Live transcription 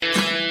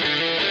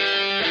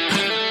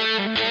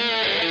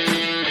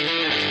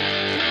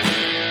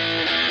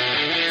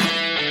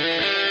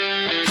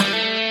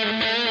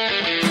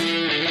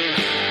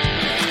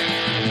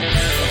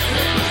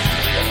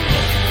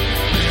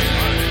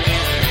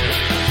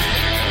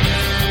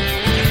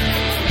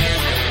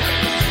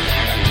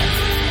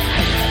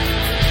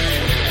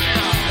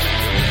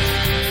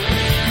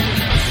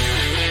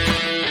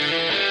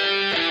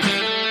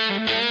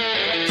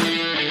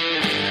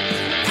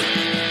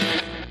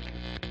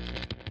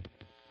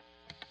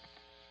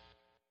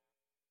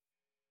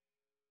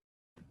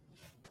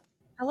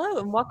Hello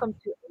and welcome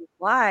to a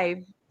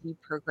live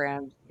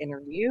Deprogrammed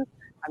interview.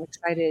 I'm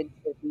excited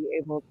to be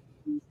able to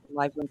do some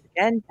live ones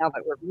again now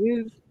that we're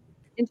moved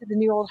into the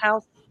new old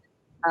house.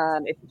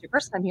 If it's your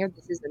first time here,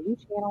 this is a new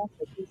channel,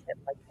 so please hit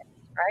like and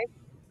subscribe.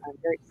 I'm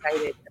very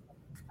excited about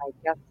my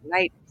guest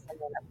tonight,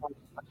 someone I've wanted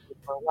to talk to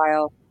for a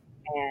while,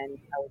 and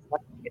I was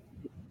lucky to get to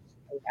meet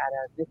recently at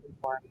a vision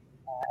forum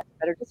at the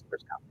Better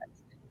Discourse Conference.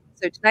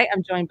 So tonight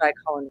I'm joined by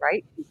Colin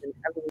Wright, who's an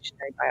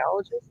evolutionary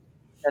biologist,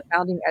 the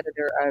founding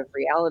editor of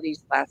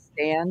Reality's Last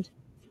Stand,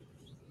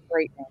 which is a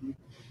great name,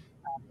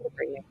 what a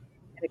great name,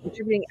 and a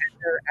contributing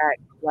editor at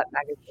Quillette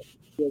magazine.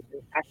 He is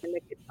an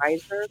academic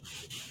advisor to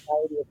the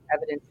Society of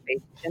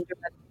Evidence-Based Gender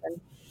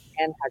Medicine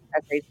and has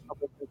essays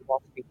published in the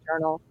Wall Street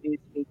Journal,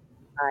 Newsweek,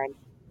 Time,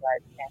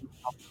 Quillette, and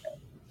Healthcare.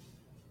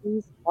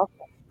 Please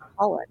welcome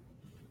Colin.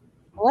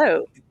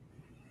 Hello.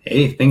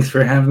 Hey, thanks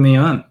for having me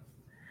on.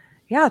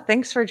 Yeah,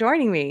 thanks for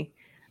joining me.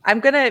 I'm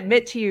going to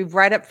admit to you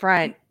right up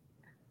front,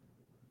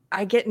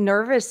 I get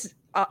nervous.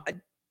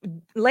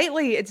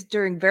 Lately, it's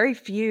during very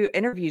few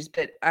interviews,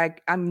 but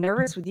I'm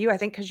nervous with you, I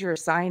think, because you're a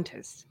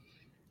scientist.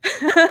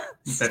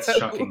 That's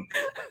shocking.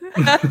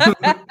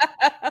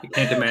 I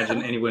can't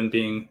imagine anyone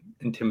being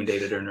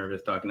intimidated or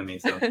nervous talking to me.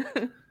 So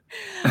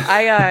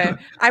I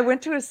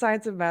went to a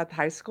science and math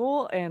high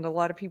school, and a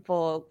lot of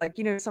people,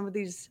 some of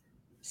these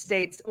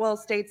states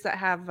that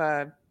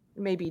have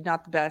maybe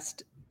not the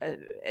best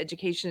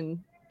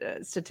education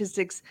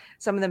statistics,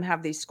 some of them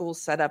have these schools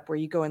set up where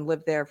you go and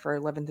live there for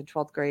 11th and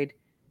 12th grade.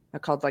 They're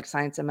called like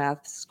science and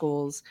math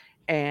schools.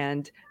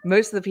 And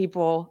most of the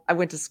people I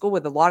went to school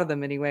with, a lot of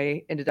them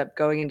anyway, ended up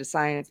going into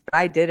science, but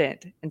I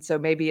didn't. And so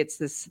maybe it's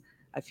this,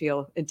 I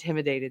feel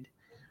intimidated.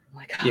 I'm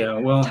like, yeah,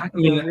 well, I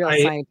mean,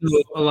 I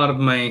know a lot of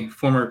my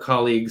former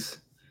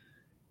colleagues,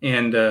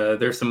 and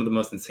they're some of the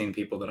most insane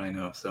people that I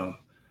know. So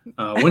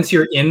once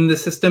you're in the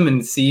system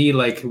and see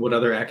like what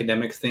other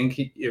academics think,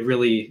 it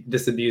really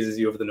disabuses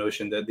you of the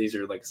notion that these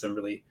are like some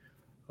really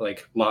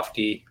like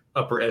lofty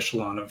upper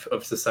echelon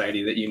of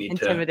society that you need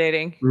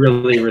to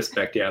really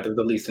respect. Yeah, they're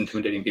the least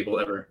intimidating people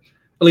ever.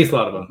 At least a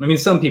lot of them. I mean,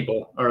 some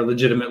people are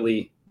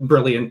legitimately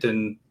brilliant,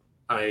 and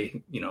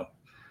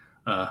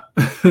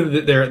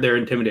they're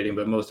intimidating,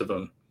 but most of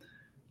them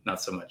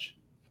not so much.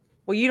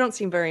 Well, you don't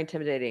seem very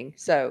intimidating.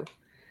 So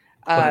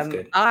that's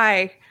good.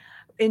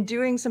 In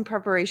doing some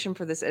preparation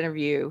for this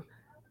interview,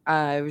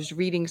 I was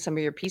reading some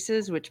of your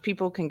pieces, which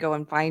people can go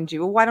and find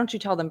you. Well, why don't you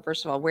tell them,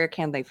 first of all, where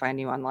can they find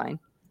you online?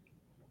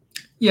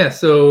 Yeah,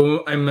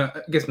 so I'm, I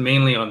guess,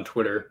 mainly on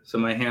Twitter. So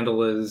my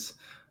handle is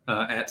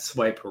at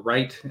Swipe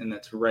Right, and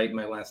that's Wright,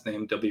 my last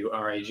name,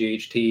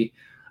 Wright.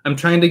 I'm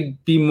trying to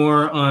be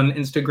more on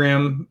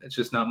Instagram. It's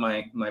just not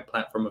my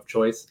platform of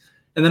choice.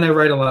 And then I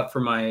write a lot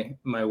for my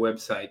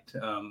website,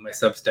 my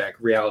Substack,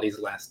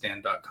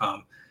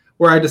 realitiesLastStand.com,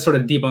 where I just sort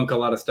of debunk a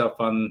lot of stuff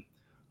on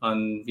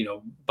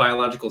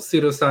biological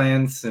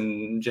pseudoscience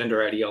and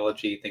gender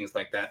ideology, things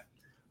like that.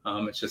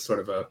 It's just sort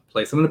of a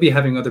place. I'm going to be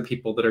having other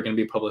people that are going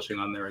to be publishing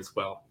on there as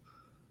well.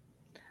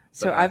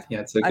 So I've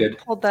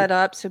pulled that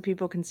up so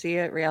people can see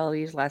it.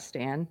 Reality's Last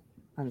Stand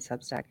on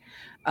Substack.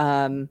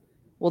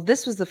 Well,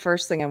 this was the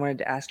first thing I wanted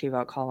to ask you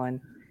about, Colin.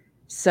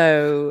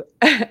 So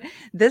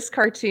this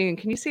cartoon,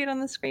 can you see it on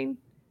the screen?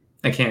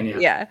 I can, yeah.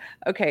 Yeah.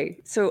 Okay.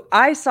 So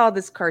I saw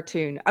this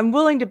cartoon. I'm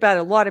willing to bet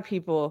a lot of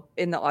people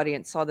in the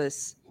audience saw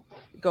this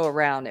go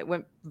around. It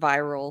went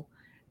viral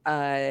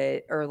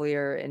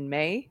earlier in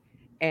May.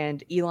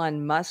 And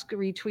Elon Musk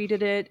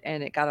retweeted it,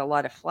 and it got a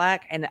lot of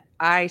flack. And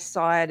I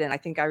saw it, and I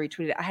think I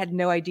retweeted it. I had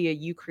no idea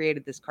you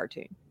created this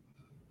cartoon.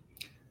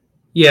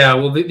 Yeah,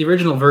 well, the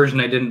original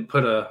version, I didn't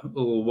put a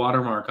little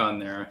watermark on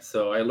there.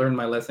 So I learned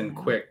my lesson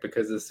quick,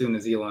 because as soon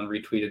as Elon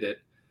retweeted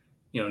it,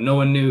 no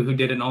one knew who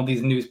did it. And all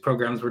these news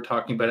programs were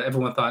talking about it.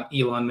 Everyone thought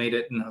Elon made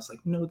it. And I was like,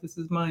 no, this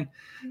is mine.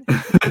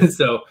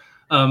 So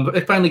but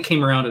it finally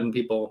came around, and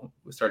people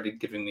started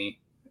giving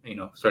me,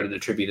 started to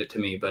attribute it to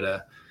me.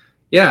 But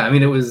yeah, I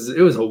mean, it was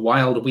a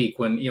wild week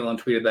when Elon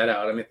tweeted that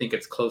out. I mean, I think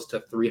it's close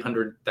to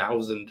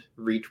 300,000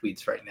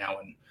 retweets right now,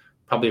 and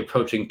probably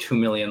approaching 2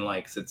 million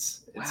likes. It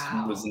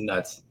was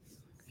nuts.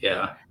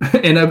 Yeah,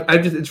 and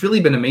it's really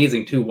been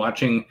amazing too,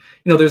 watching.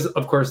 There's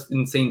of course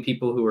insane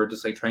people who are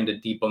just like trying to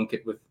debunk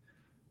it with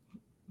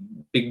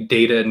big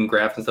data and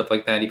graphs and stuff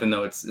like that. Even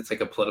though it's like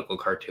a political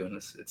cartoon,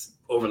 it's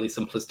overly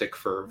simplistic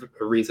for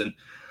a reason.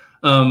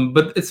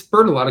 But it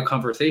spurred a lot of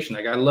conversation.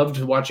 Like I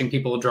loved watching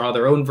people draw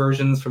their own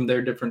versions from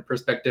their different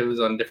perspectives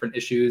on different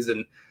issues.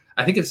 And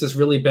I think it's just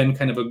really been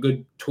kind of a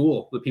good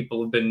tool that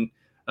people have been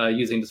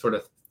using to sort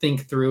of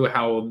think through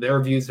how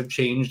their views have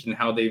changed and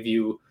how they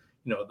view,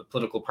 the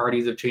political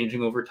parties of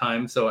changing over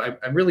time. So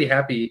I'm really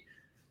happy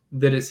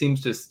that it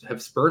seems to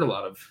have spurred a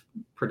lot of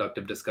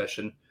productive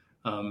discussion,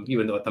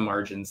 even though at the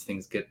margins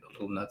things get a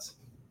little nuts.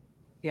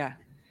 Yeah.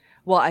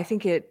 Well, I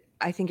think it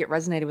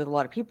resonated with a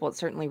lot of people. It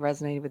certainly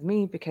resonated with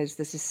me, because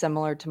this is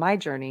similar to my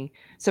journey.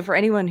 So for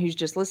anyone who's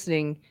just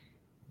listening,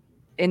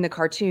 in the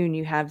cartoon,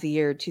 you have the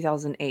year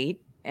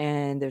 2008,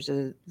 and there's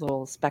a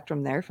little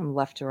spectrum there from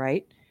left to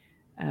right,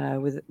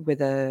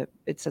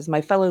 it says,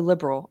 "My fellow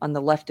liberal" on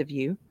the left of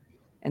you.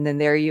 And then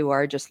there you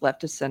are, just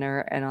left of center.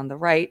 And on the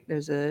right,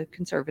 there's a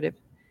conservative.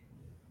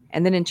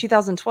 And then in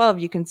 2012,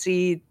 you can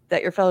see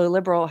that your fellow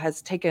liberal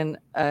has taken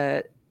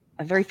a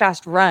very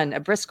fast run, a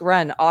brisk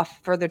run off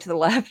further to the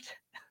left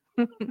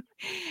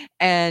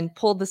and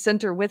pulled the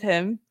center with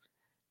him.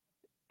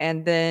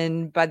 And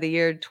then by the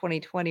year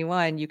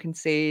 2021, you can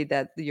see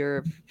that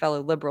your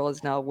fellow liberal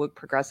is now a woke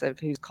progressive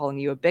who's calling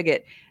you a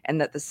bigot,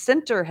 and that the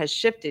center has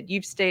shifted.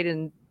 You've stayed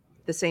in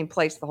the same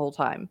place the whole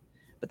time,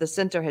 but the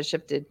center has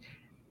shifted.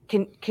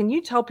 Can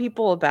you tell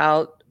people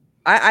about,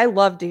 I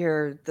love to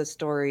hear the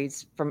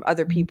stories from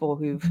other people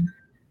who've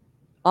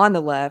on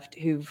the left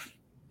who've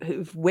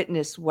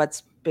witnessed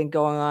what's been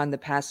going on the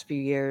past few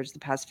years, the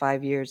past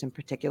 5 years in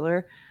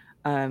particular.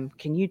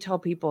 Can you tell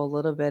people a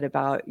little bit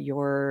about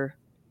your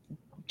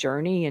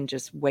journey and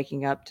just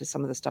waking up to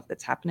some of the stuff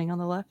that's happening on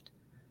the left?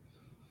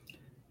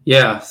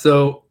 Yeah,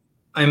 so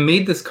I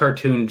made this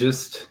cartoon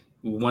just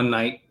one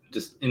night,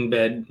 just in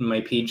bed in my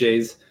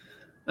PJs,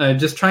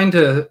 just trying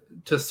to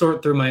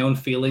sort through my own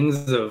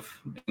feelings of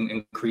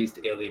increased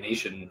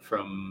alienation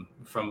from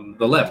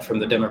the left, from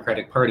the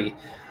Democratic Party.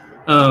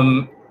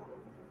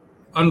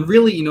 On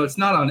really, it's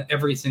not on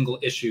every single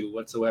issue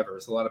whatsoever.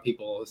 So a lot of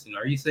people,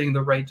 are you saying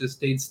the right just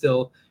stayed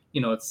still?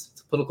 It's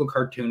a political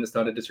cartoon. It's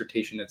not a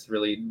dissertation. It's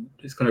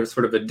kind of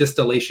sort of a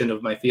distillation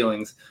of my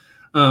feelings.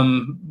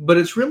 But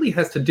it really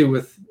has to do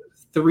with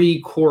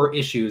three core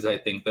issues, I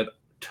think, that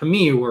to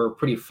me were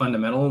pretty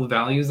fundamental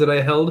values that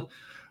I held.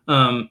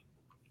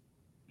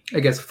 I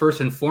guess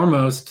first and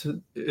foremost,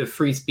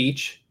 free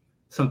speech,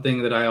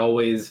 something that I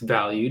always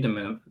valued. I'm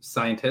a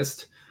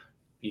scientist.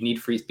 You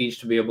need free speech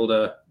to be able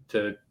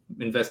to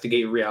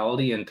investigate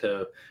reality and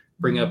to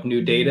bring up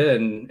new data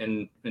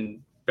and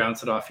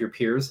bounce it off your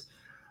peers.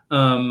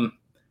 And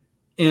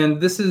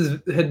this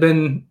had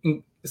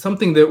been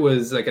something that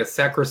was like a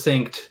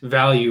sacrosanct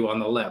value on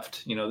the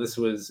left.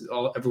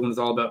 Everyone's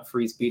all about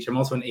free speech. I'm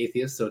also an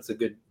atheist, so it's a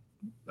good,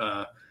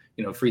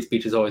 free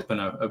speech has always been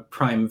a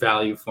prime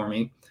value for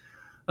me.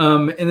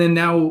 And then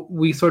now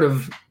we sort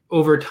of,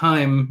 over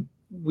time,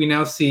 we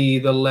now see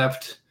the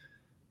left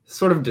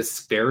sort of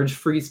disparage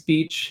free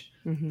speech.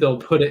 Mm-hmm. They'll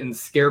put it in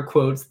scare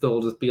quotes.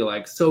 They'll just be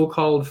like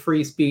so-called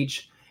free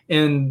speech.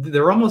 And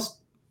they're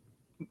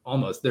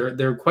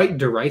they're quite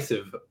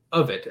derisive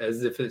of it,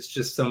 as if it's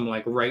just some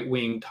like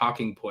right-wing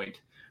talking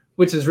point,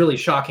 which is really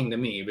shocking to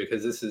me,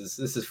 because this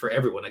is for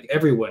everyone. Like,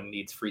 everyone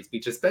needs free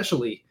speech,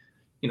 especially,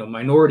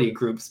 minority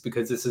groups,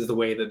 because this is the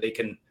way that they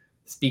can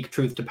speak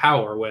truth to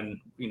power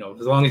when,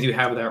 as long as you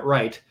have that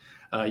right,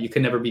 you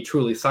can never be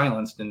truly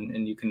silenced,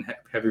 and you can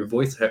have your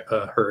voice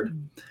heard.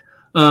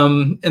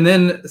 And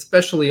then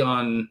especially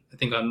on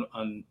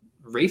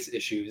race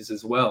issues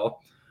as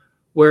well,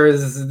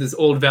 whereas this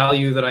old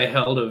value that I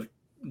held of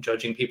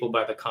judging people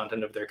by the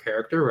content of their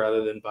character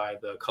rather than by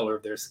the color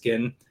of their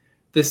skin,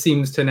 this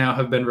seems to now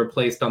have been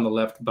replaced on the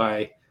left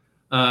by,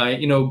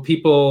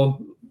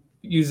 people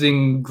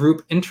using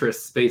group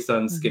interests based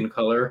on skin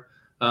color,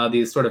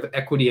 these sort of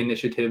equity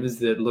initiatives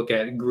that look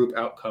at group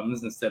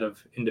outcomes instead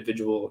of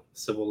individual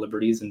civil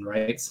liberties and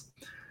rights.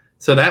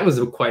 So that was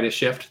quite a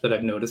shift that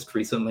I've noticed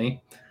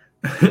recently.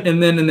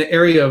 And then in the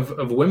area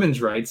of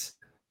women's rights,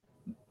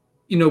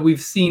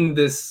 we've seen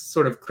this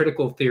sort of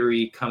critical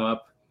theory come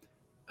up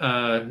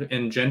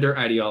in gender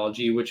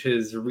ideology, which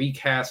has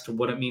recast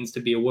what it means to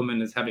be a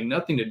woman as having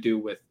nothing to do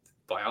with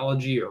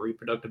biology or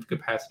reproductive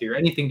capacity or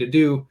anything to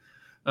do,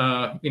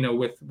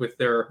 with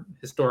their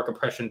historic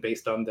oppression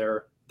based on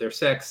their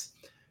sex.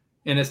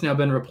 And it's now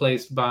been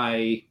replaced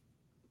by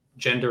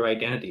gender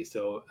identity.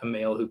 So a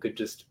male who could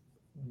just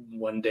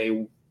one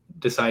day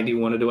decide he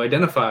wanted to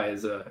identify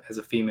as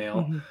a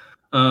female.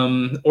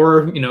 Mm-hmm.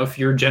 Or, if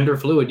you're gender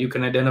fluid, you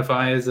can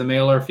identify as a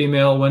male or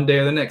female one day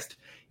or the next.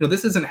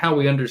 This isn't how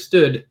we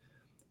understood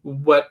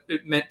what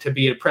it meant to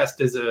be oppressed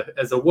as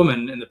a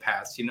woman in the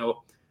past.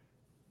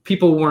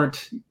 People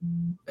weren't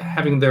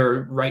having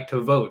their right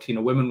to vote.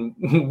 Women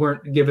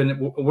weren't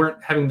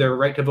having their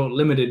right to vote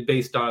limited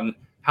based on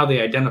how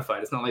they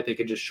identified. It's not like they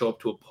could just show up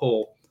to a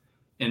poll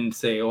and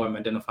say, oh, I'm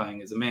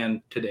identifying as a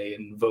man today,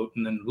 and vote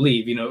and then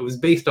leave. It was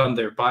based on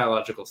their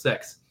biological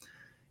sex.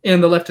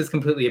 And the left has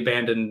completely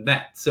abandoned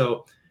that.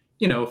 So,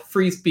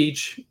 free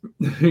speech,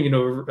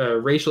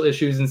 racial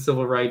issues and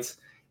civil rights,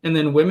 and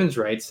then women's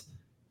rights,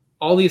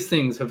 all these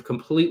things have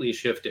completely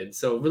shifted.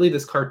 So really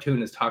this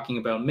cartoon is talking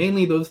about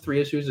mainly those three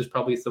issues. There's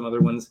probably some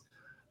other ones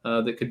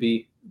that could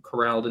be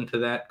corralled into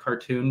that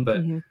cartoon,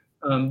 but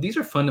these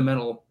are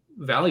fundamental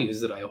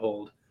values that I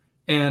hold.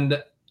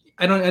 And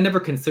I never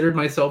considered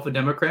myself a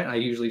Democrat. I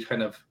usually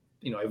kind of,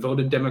 I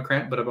voted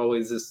Democrat, but I've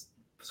always just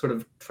sort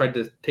of tried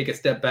to take a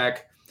step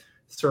back,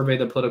 survey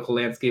the political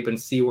landscape, and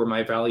see where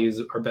my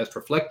values are best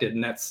reflected.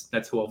 And that's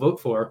who I'll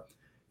vote for.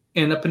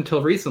 And up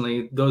until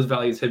recently, those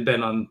values had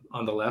been on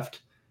the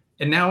left.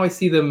 And now I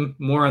see them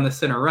more on the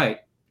center right.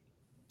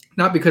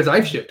 Not because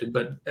I've shifted,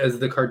 but as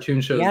the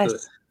cartoon shows,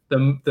 yes,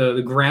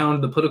 the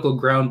ground, the political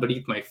ground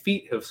beneath my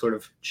feet have sort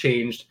of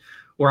changed,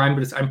 where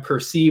I'm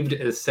perceived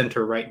as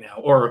center right now,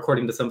 or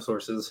according to some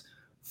sources,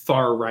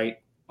 far right,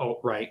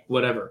 alt right,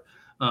 whatever.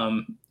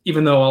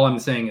 even though all I'm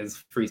saying is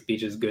free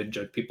speech is good,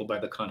 judge people by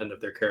the content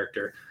of their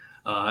character.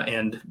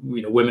 And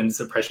women's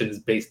oppression is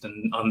based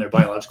on their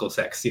biological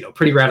sex.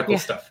 Pretty radical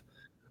stuff.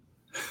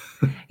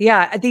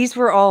 Yeah, these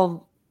were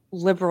all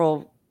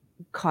liberal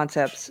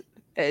concepts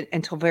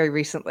until very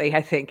recently,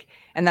 I think,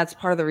 and that's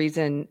part of the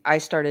reason my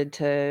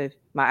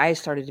eyes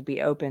started to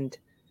be opened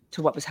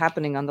to what was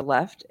happening on the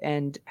left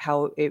and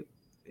how it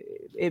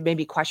made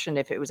me question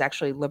if it was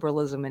actually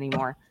liberalism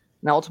anymore.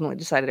 And I ultimately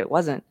decided it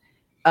wasn't.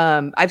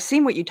 I've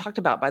seen what you talked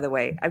about, by the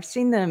way. I've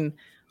seen them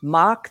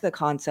mock the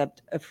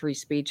concept of free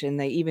speech, and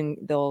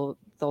they'll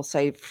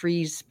say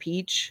freeze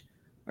peach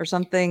or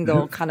something.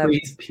 They'll kind of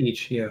freeze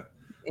peach,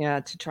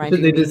 to try and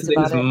do memes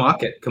about it.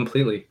 Mock it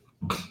completely.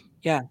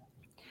 Yeah.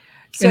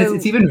 So and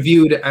it's even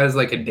viewed as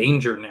like a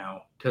danger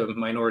now to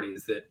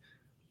minorities, that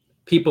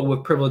people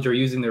with privilege are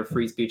using their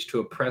free speech to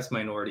oppress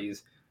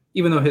minorities,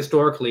 even though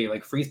historically,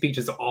 like, free speech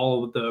is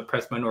all the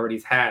oppressed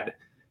minorities had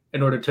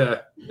in order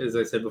to, as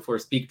I said before,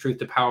 speak truth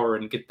to power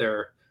and get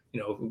their,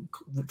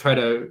 try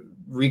to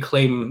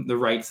reclaim the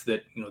rights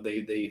that,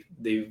 they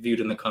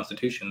viewed in the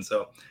Constitution.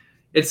 So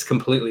it's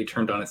completely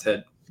turned on its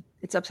head.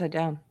 It's upside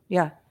down.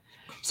 Yeah.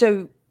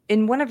 So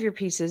in one of your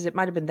pieces, it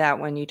might have been that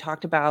one, you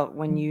talked about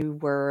when you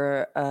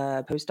were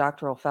a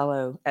postdoctoral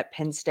fellow at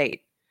Penn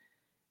State,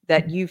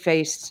 that you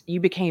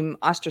became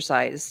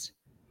ostracized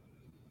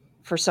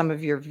for some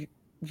of your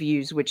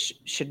views, which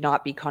should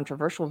not be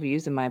controversial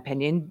views, in my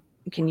opinion.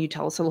 Can you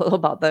tell us a little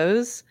about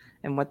those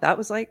and what that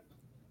was like?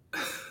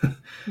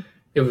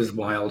 It was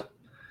wild.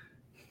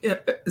 Yeah.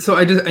 So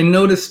I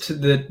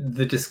noticed that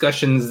the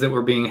discussions that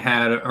were being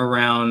had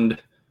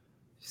around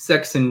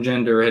sex and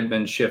gender had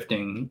been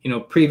shifting.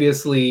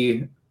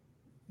 Previously,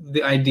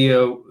 the idea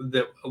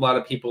that a lot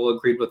of people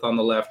agreed with on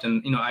the left,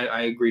 and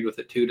I agreed with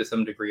it too to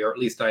some degree, or at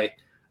least I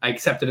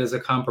accepted as a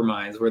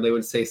compromise, where they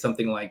would say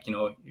something like,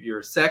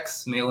 your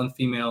sex, male and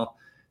female,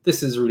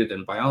 this is rooted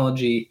in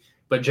biology,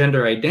 but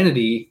gender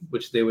identity,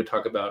 which they would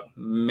talk about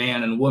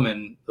man and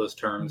woman, those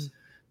terms,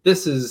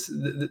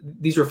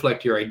 these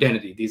reflect your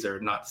identity. These are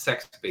not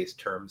sex-based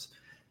terms.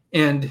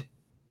 And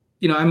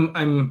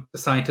I'm a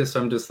scientist,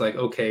 so I'm just like,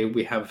 okay,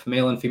 we have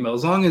male and female.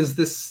 As long as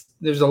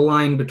there's a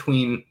line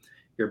between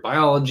your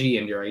biology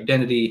and your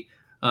identity,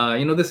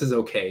 this is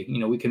okay.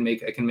 I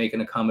can make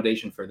an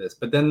accommodation for this.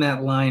 But then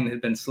that line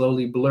had been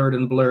slowly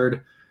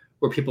blurred,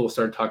 where people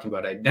started talking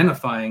about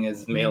identifying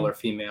as male or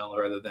female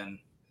rather than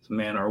as a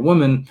man or a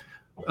woman.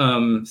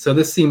 So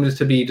this seems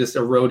to be just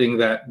eroding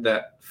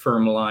that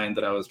firm line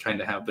that I was trying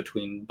to have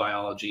between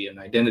biology and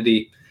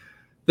identity.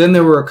 Then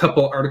there were a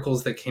couple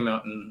articles that came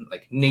out in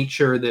like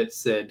Nature that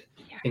said,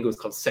 I think it was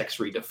called Sex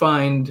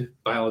Redefined.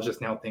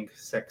 Biologists now think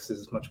sex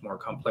is much more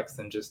complex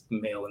than just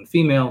male and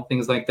female,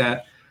 things like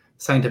that.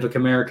 Scientific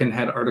American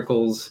had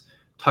articles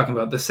talking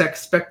about the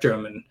sex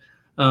spectrum and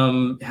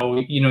how,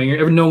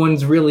 no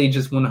one's really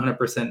just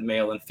 100%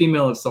 male and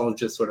female. It's all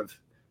just sort of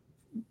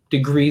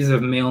degrees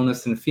of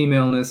maleness and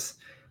femaleness.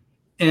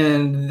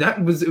 And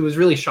it was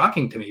really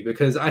shocking to me,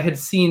 because I had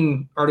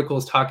seen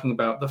articles talking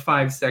about the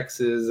 5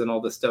 sexes and all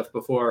this stuff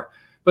before,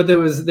 but they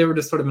were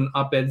just sort of in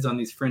op-eds on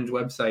these fringe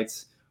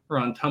websites or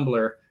on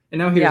Tumblr. And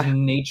now here's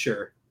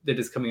Nature that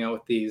is coming out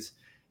with these.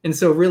 And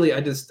so really,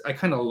 I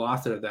kind of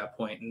lost it at that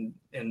point.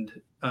 And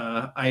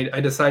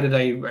I decided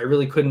I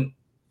really couldn't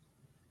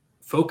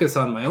focus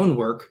on my own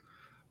work,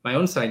 my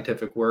own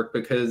scientific work,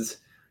 because,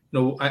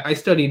 I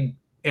studied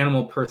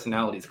animal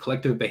personalities,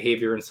 collective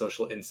behavior, and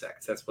social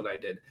insects. That's what I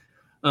did.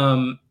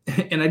 And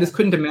I just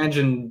couldn't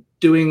imagine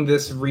doing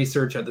this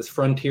research at this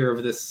frontier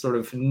of this sort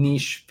of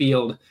niche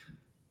field,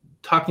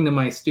 talking to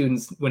my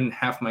students when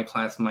half my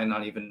class might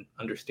not even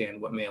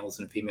understand what males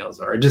and females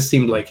are. It just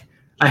seemed like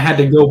I had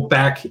to go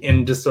back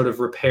and just sort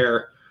of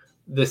repair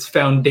this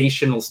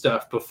foundational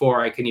stuff before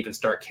I can even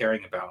start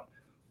caring about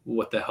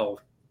what the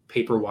hell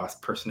paper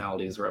wasp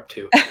personalities are up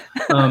to.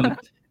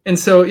 And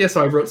so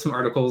I wrote some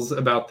articles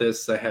about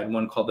this. I had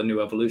one called The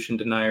New Evolution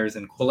Deniers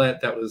in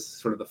Quillette. That was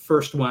sort of the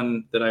first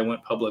one that I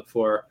went public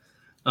for.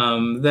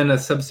 Then a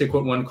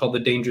subsequent one called The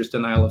Dangerous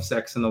Denial of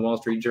Sex in the Wall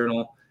Street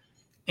Journal.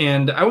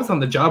 And I was on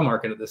the job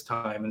market at this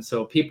time. And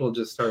so people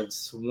just started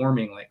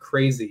swarming like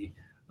crazy,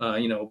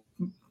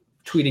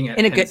 tweeting at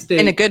Penn State.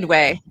 In a good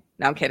way.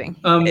 No, I'm kidding.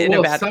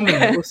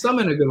 Some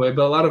in a good way,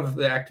 but a lot of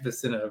the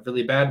activists in a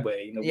really bad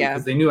way,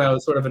 because they knew I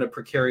was sort of in a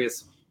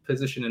precarious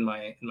position in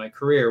my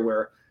career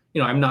where,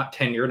 I'm not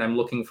tenured, I'm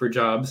looking for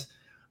jobs.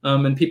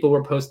 And people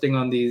were posting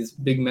on these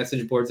big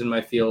message boards in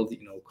my field,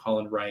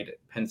 Colin Wright at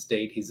Penn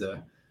State, he's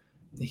a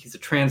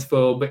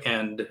transphobe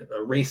and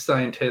a race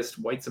scientist,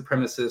 white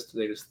supremacist.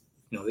 They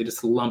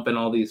just lump in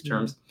all these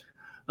terms.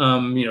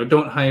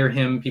 Don't hire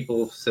him.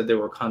 People said they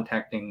were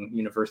contacting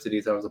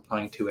universities I was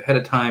applying to ahead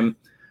of time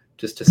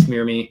just to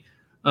smear me.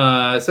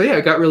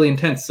 It got really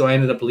intense. So I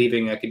ended up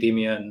leaving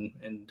academia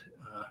and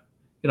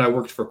I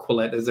worked for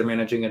Quillette as their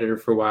managing editor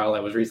for a while.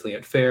 I was recently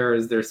at FAIR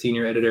as their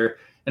senior editor.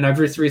 And I've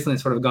just recently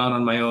sort of gone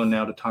on my own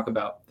now to talk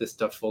about this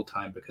stuff full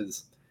time,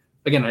 because,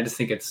 again, I just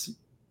think it's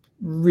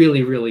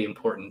really, really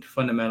important,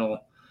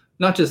 fundamental,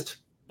 not just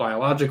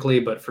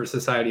biologically, but for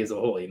society as a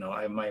whole.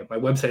 My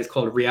website is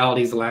called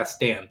Reality's Last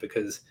Stand,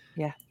 because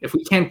if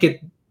we can't get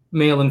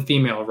male and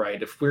female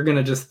right, if we're going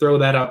to just throw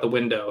that out the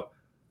window,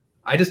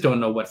 I just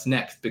don't know what's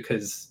next,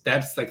 because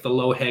that's like the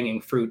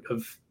low-hanging fruit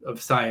of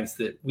science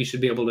that we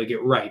should be able to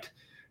get right.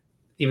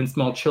 Even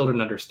small children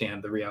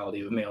understand the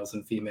reality of males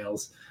and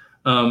females.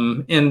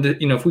 And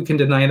if we can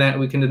deny that,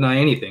 we can deny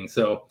anything.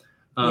 So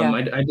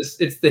I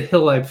just, it's the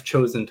hill I've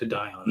chosen to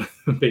die on,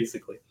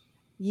 basically.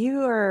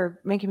 You are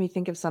making me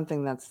think of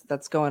something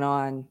that's going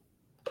on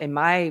in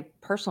my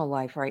personal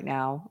life right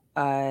now,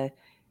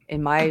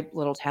 in my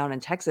little town in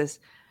Texas.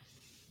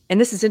 And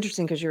this is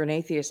interesting because you're an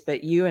atheist,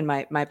 but you and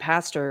my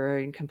pastor are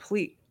in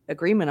complete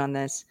agreement on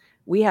this.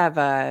 We have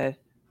a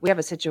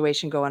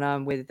situation going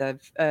on with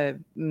a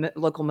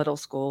local middle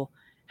school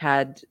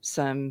had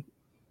some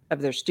of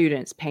their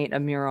students paint a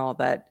mural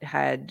that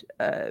had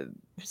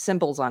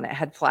symbols on it,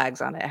 had flags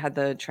on it. It had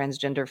the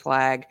transgender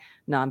flag,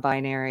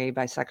 non-binary,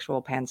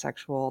 bisexual,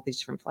 pansexual, these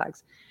different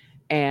flags.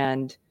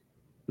 And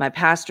my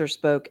pastor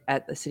spoke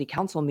at the city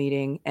council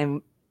meeting,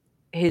 and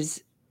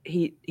he's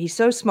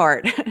so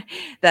smart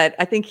that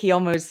I think he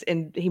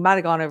might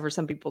have gone over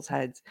some people's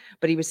heads,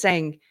 but he was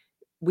saying,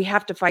 we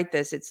have to fight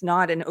this. It's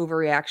not an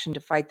overreaction to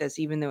fight this,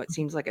 even though it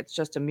seems like it's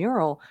just a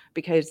mural,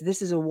 because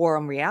this is a war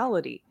on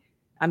reality.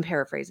 I'm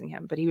paraphrasing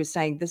him, but he was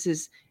saying this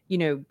is,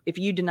 if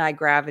you deny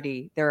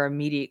gravity, there are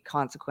immediate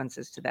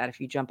consequences to that if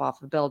you jump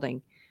off a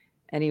building.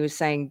 And he was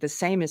saying the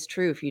same is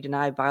true if you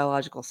deny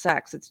biological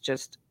sex. It's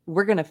just,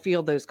 we're going to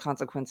feel those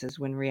consequences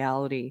when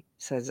reality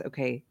says,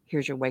 okay,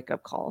 here's your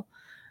wake-up call.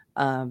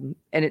 And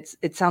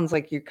it sounds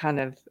like you're kind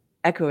of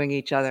echoing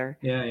each other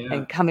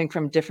and coming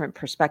from different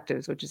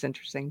perspectives, which is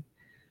interesting.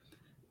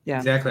 Yeah,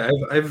 exactly.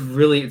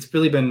 It's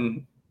really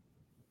been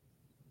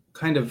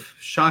kind of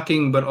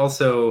shocking, but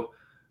also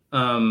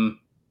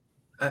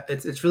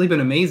it's really been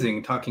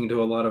amazing talking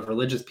to a lot of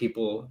religious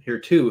people here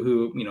too,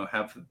 who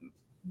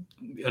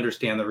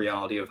understand the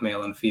reality of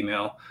male and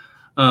female,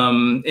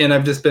 and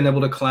I've just been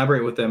able to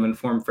collaborate with them and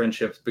form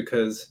friendships,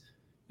 because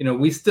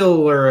we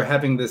still are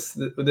having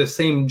the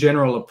same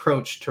general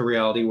approach to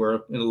reality, where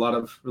a lot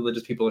of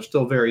religious people are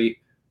still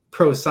very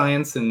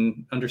pro-science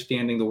and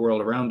understanding the world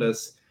around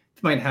us.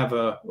 It might have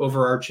a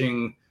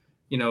overarching,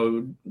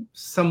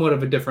 somewhat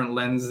of a different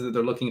lens that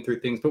they're looking through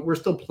things, but we're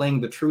still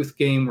playing the truth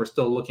game. We're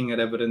still looking at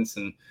evidence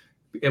and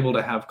able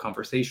to have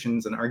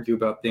conversations and argue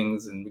about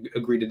things and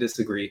agree to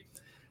disagree.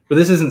 But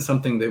this isn't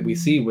something that we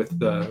see with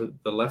the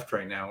left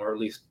right now, or at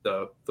least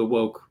the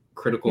woke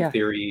critical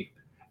theory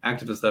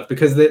activist stuff,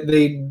 because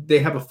they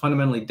have a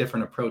fundamentally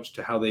different approach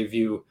to how they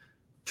view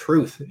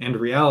truth and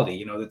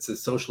reality. It's a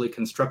socially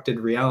constructed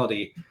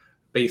reality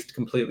based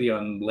completely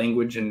on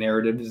language and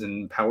narratives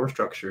and power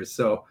structures.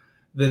 So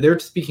they're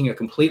speaking a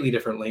completely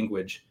different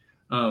language,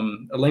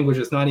 a language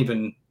that's not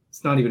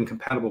even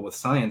compatible with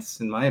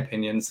science, in my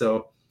opinion.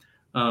 So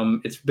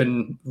it's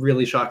been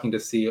really shocking to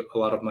see a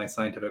lot of my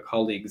scientific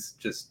colleagues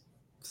just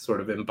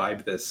sort of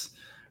imbibe this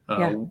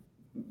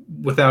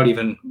without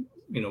even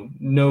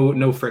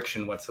no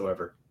friction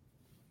whatsoever.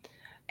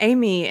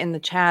 Amy in the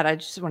chat, I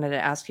just wanted to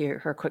ask you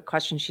her quick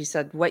question. She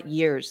said,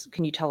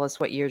 can you tell us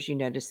what years you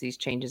noticed these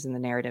changes in the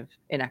narrative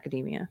in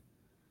academia?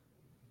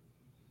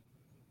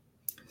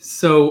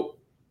 So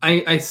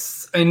I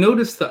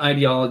noticed the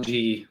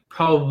ideology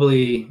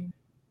probably,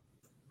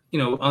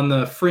 on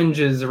the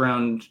fringes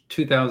around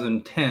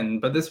 2010,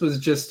 but this was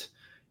just,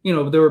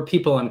 there were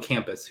people on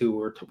campus who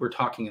were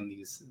talking in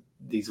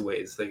these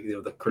ways, like,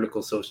 the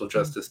critical social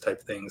justice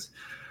type things.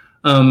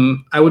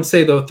 I would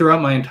say, though,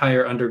 throughout my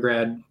entire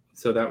undergrad,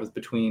 so that was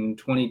between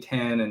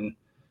 2010 and,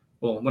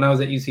 well, when I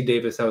was at UC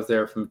Davis, I was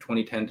there from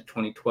 2010 to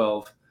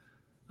 2012.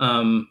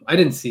 I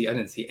didn't see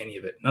any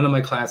of it. None of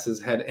my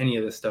classes had any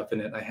of this stuff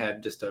in it. I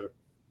had just a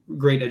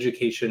great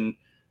education,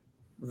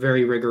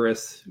 very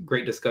rigorous,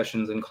 great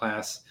discussions in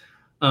class.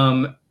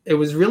 It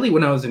was really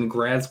when I was in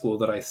grad school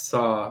that I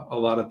saw a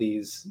lot of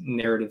these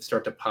narratives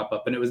start to pop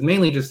up. And it was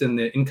mainly just in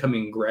the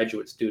incoming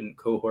graduate student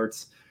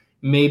cohorts.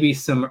 Maybe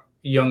some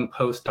young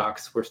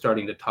postdocs were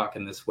starting to talk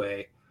in this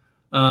way.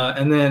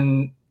 And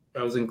then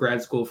I was in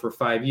grad school for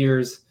 5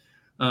 years.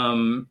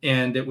 And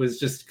it was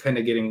just kind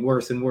of getting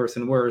worse and worse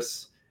and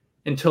worse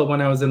until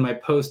when I was in my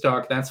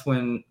postdoc. That's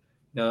when,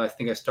 I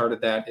think I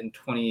started that in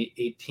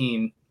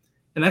 2018.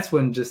 And that's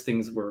when just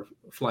things were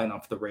flying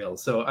off the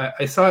rails. So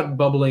I saw it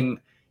bubbling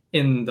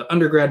in the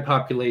undergrad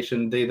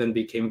population. They then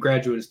became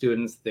graduate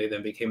students. They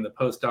then became the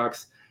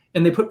postdocs.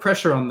 And they put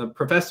pressure on the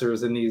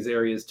professors in these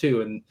areas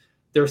too. And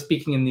they're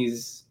speaking in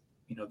these,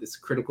 this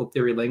critical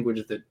theory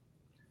language that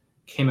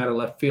came out of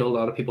left field. A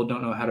lot of people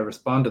don't know how to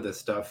respond to this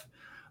stuff.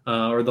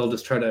 Or they'll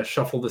just try to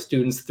shuffle the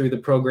students through the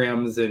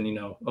programs, and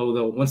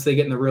once they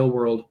get in the real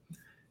world,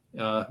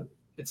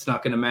 it's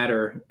not going to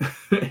matter.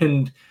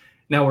 And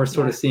now we're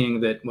sort of seeing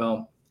that,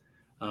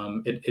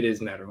 it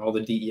is mattering. All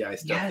the DEI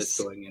stuff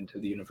that's going into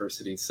the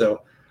university.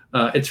 So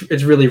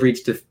it's really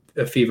reached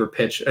a fever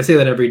pitch. I say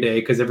that every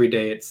day, because every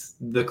day it's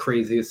the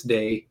craziest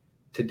day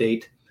to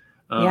date.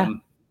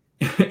 And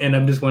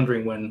I'm just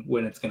wondering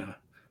when it's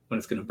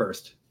gonna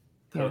burst,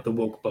 the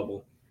woke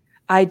bubble.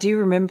 I do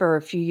remember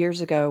a few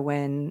years ago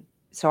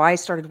so I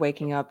started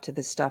waking up to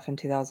this stuff in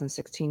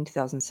 2016,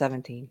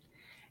 2017,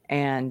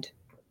 and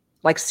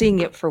like seeing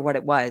it for what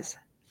it was.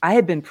 I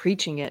had been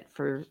preaching it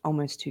for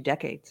almost 2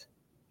 decades.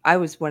 I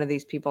was one of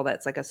these people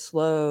that's like a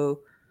slow,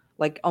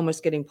 like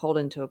almost getting pulled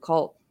into a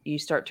cult. You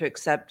start to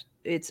accept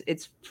it's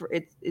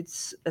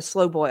a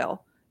slow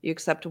boil. You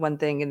accept one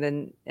thing and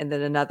then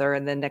another,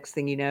 and then next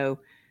thing you know,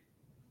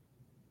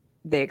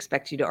 they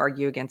expect you to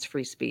argue against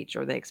free speech,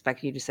 or they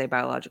expect you to say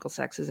biological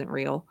sex isn't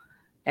real.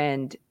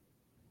 And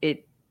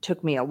it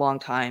took me a long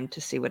time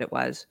to see what it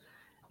was.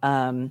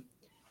 Um,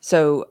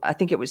 so I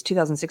think it was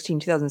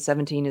 2016,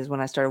 2017 is when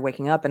I started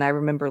waking up. And I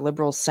remember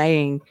liberals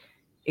saying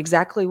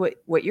exactly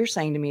what you're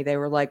saying to me. They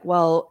were like,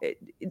 well,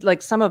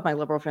 like some of my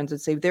liberal friends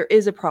would say, there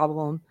is a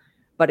problem,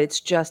 but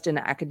it's just in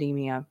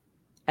academia.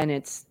 And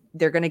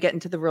they're going to get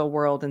into the real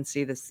world and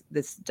see this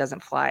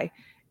doesn't fly.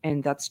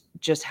 And that's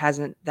just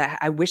hasn't that.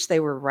 I wish they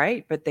were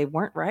right, but they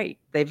weren't right.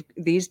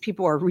 These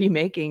people are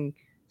remaking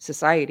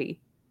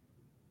society.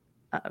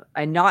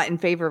 I'm not in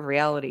favor of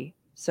reality.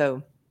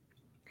 So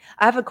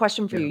I have a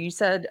question for Yeah. you. You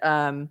said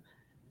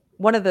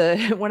one of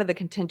the one of the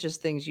contentious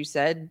things you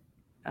said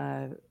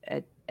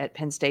at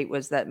Penn State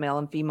was that male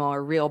and female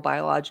are real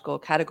biological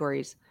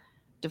categories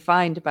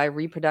defined by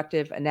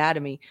reproductive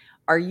anatomy.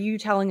 Are you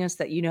telling us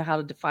that you know how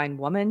to define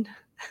woman?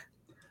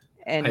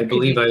 I And could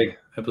believe you?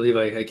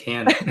 I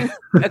can.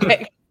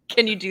 Okay,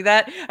 can you do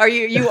that?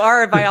 You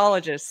are a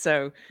biologist,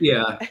 so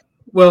Yeah.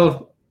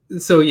 Well,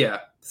 so yeah.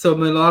 So a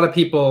lot of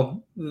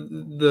people,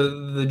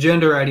 the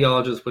gender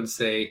ideologists would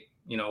say,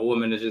 a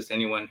woman is just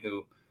anyone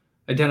who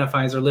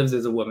identifies or lives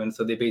as a woman.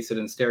 So they base it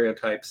in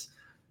stereotypes.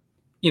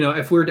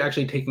 If we're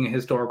actually taking a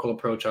historical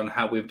approach on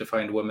how we've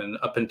defined women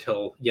up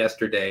until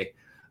yesterday,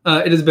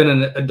 it has been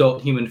an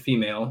adult human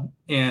female.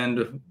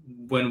 And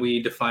when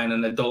we define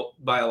an adult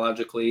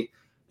biologically,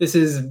 this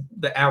is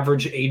the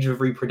average age of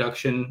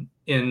reproduction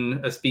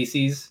in a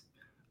species.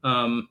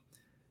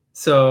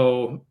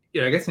 So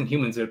I guess in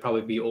humans it would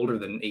probably be older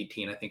than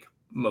 18. I think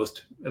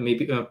most,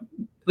 maybe at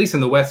least in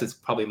the West, it's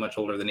probably much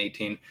older than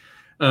 18.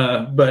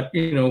 But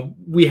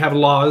we have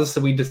laws, so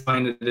we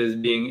define it as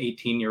being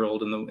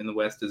 18-year-old in the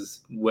West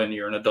is when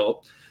you're an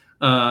adult,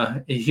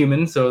 a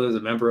human. So there's a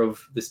member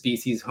of the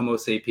species Homo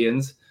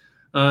sapiens,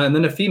 and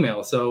then a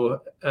female.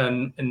 So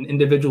an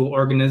individual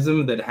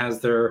organism that has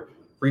their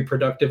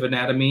reproductive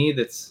anatomy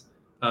that's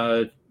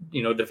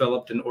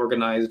developed and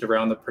organized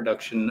around the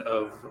production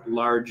of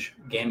large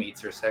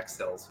gametes or sex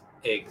cells,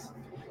 eggs.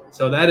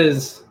 So that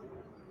is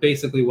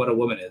basically what a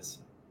woman is.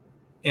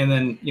 And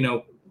then,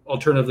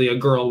 alternatively, a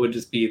girl would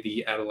just be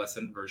the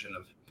adolescent version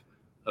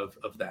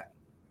of that.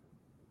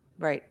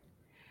 right.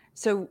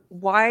 So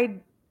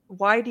why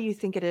do you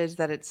think it is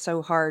that it's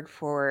so hard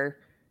for?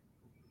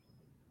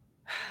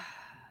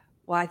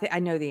 Well, I think I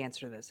know the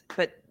answer to this,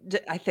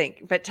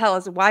 but tell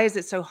us, why is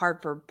it so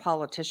hard for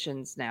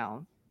politicians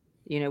now?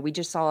 We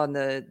just saw in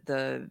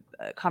the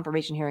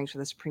confirmation hearings for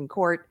the Supreme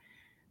Court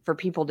for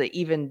people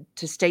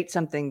to state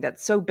something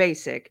that's so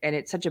basic, and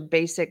it's such a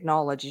basic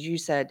knowledge, as you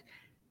said,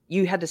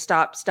 you had to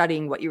stop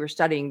studying what you were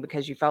studying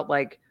because you felt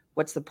like,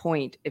 what's the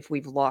point if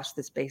we've lost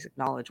this basic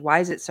knowledge? Why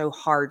is it so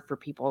hard for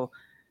people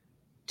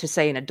to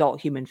say an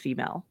adult human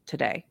female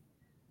today?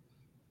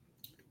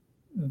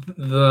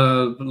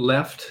 The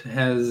left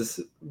has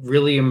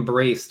really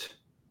embraced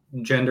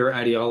gender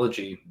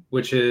ideology,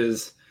 which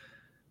is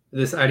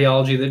this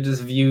ideology that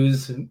just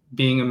views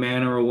being a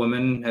man or a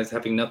woman as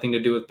having nothing to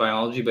do with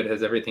biology, but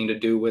has everything to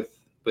do with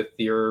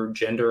your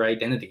gender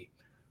identity,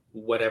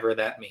 whatever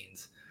that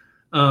means.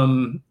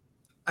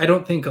 I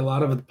don't think a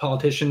lot of the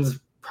politicians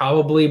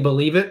probably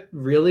believe it,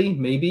 really,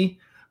 maybe,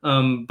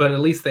 but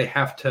at least they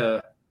have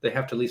to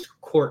at least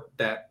court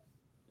that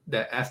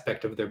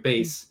aspect of their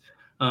base,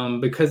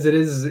 because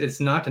it's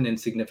not an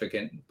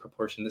insignificant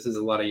proportion. This is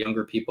a lot of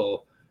younger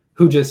people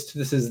who just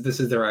this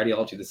is their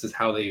ideology. This is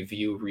how they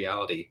view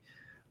reality.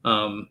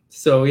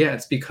 So yeah,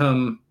 it's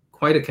become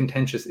quite a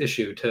contentious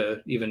issue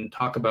to even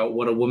talk about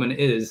what a woman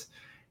is.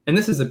 And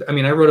this is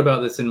I wrote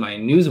about this in my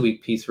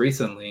Newsweek piece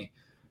recently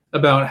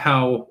about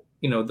how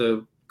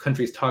the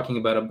country's talking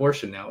about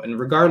abortion now, and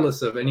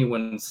regardless of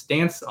anyone's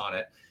stance on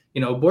it,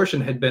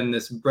 abortion had been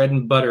this bread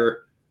and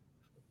butter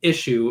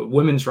issue,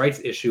 women's rights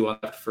issue on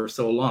that for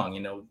so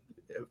long.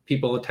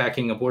 People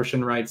attacking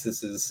abortion rights.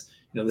 This is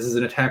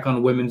an attack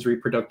on women's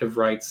reproductive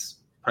rights,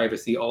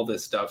 privacy, all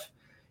this stuff.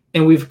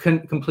 And we've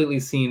completely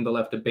seen the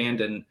left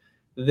abandon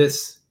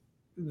this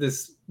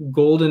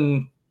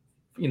golden,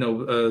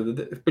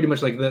 pretty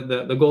much like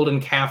the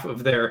golden calf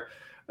of their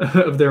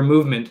of their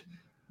movement.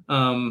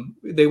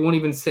 They won't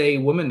even say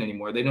woman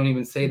anymore. They don't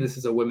even say this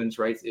is a women's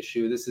rights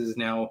issue. This is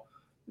now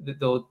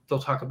they'll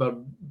talk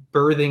about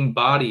birthing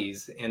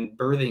bodies and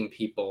birthing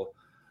people.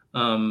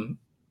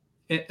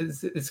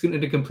 It's going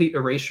to complete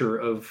erasure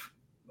of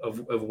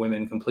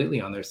women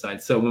completely on their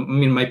side. So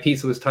my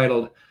piece was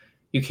titled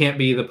 "You Can't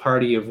Be the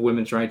Party of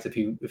Women's Rights if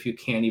you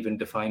can't even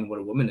define what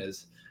a woman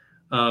is."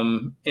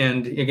 And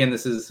again,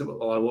 this is a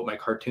lot of what my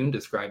cartoon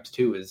describes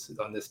too, is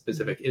on this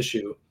specific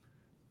issue.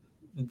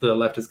 the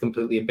left has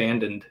completely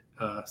abandoned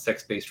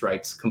sex-based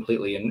rights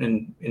completely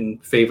in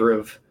favor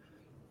of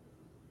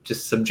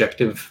just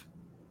subjective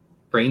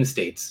brain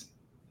states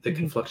that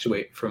can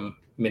fluctuate from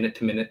minute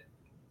to minute.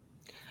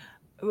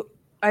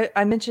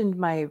 I mentioned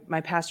my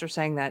pastor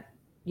saying that,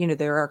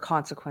 there are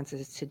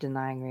consequences to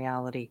denying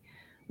reality.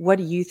 What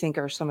do you think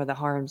are some of the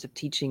harms of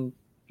teaching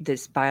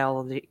this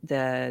biology,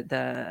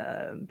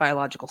 the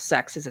biological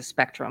sex as a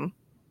spectrum?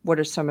 What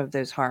are some of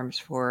those harms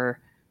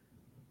for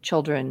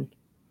children,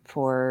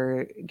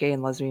 for gay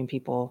and lesbian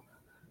people,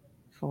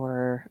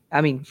 for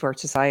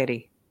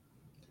society?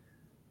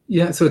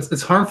 Yeah, so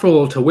it's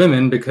harmful to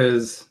women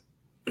because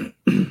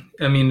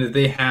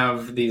they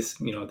have these,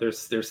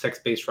 there's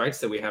sex-based rights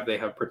that we have. They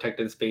have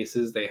protected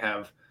spaces. They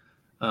have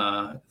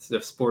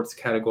sports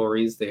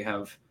categories. They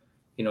have,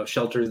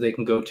 shelters they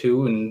can go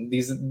to. And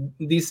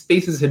these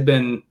spaces had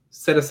been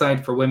set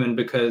aside for women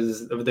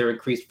because of their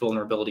increased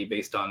vulnerability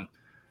based on,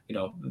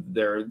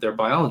 their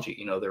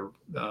biology, their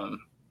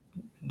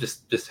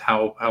just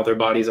how their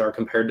bodies are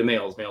compared to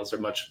males. Males are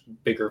much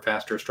bigger,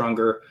 faster,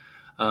 stronger,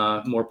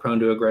 more prone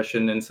to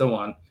aggression, and so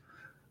on.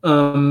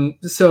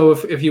 So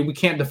if we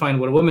can't define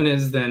what a woman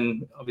is,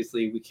 then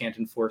obviously we can't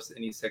enforce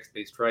any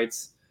sex-based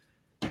rights.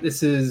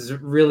 This is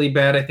really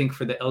bad, I think,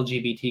 for the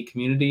LGBT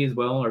community as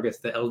well, or I guess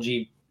the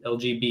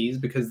LGBs,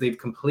 because they've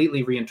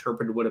completely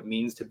reinterpreted what it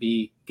means to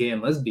be gay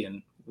and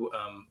lesbian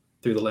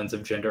through the lens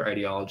of gender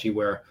ideology,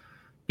 where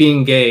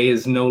being gay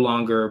is no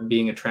longer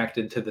being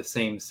attracted to the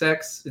same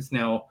sex. It's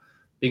now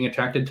being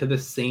attracted to the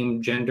same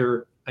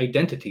gender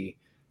identity.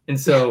 And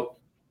so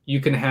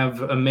you can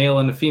have a male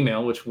and a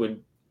female, which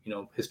would,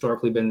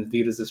 historically been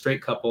viewed as a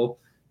straight couple.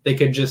 They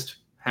could just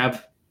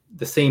have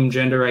the same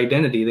gender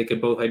identity. They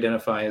could both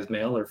identify as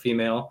male or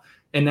female.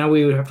 And now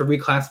we would have to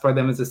reclassify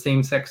them as a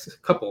same-sex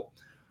couple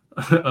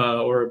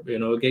or,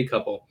 a gay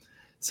couple.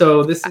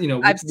 So this,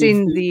 I've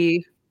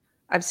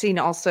seen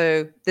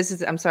also,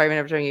 I'm sorry, I'm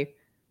interrupting you.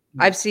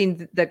 I've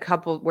seen the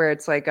couple where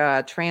it's like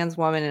a trans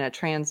woman and a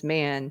trans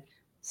man.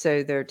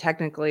 So they're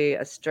technically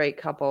a straight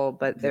couple,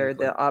 but they're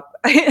the up.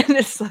 And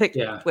it's like,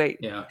 wait.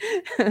 Yeah.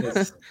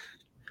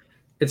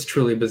 It's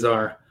truly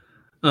bizarre.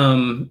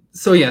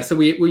 So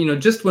we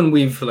just when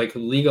we've like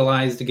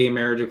legalized gay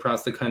marriage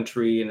across the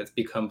country and it's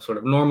become sort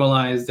of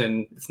normalized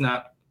and it's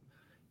not,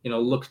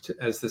 looked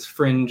as this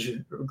fringe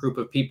group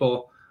of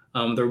people,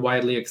 they're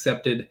widely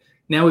accepted.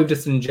 Now we've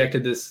just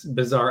injected this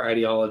bizarre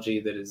ideology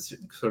that is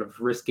sort of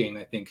risking,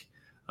 I think,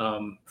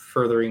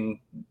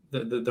 furthering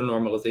the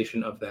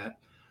normalization of that.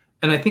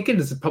 And I think it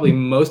is probably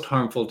most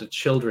harmful to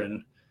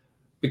children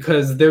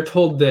because they're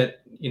told that,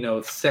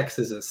 sex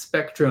is a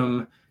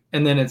spectrum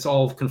and then it's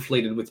all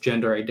conflated with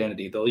gender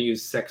identity. They'll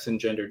use sex and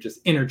gender just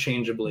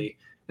interchangeably.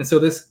 And so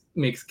this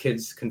makes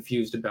kids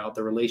confused about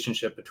the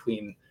relationship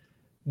between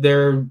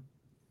their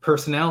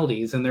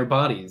personalities and their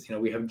bodies.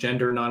 We have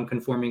gender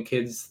non-conforming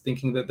kids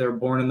thinking that they're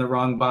born in the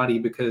wrong body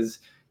because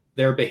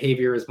their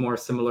behavior is more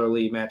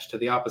similarly matched to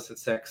the opposite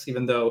sex,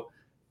 even though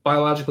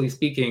biologically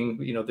speaking,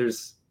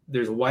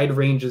 there's wide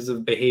ranges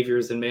of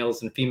behaviors in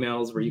males and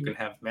females where you can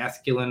have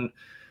masculine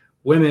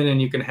women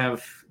and you can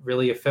have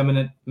really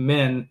effeminate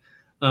men.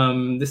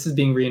 This is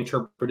being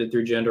reinterpreted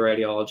through gender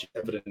ideology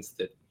evidence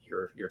that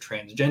you're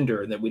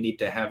transgender and that we need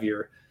to have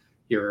your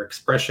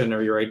expression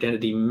or your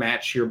identity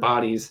match your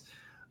bodies.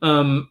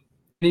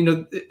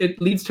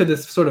 It leads to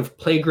this sort of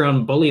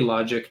playground bully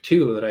logic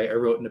too that I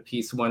wrote in a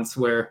piece once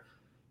where,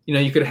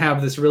 you could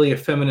have this really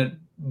effeminate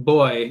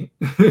boy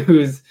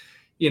who's,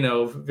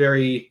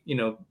 very,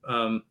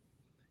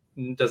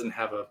 doesn't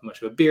have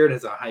much of a beard,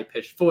 has a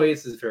high-pitched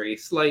voice, is very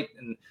slight,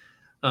 and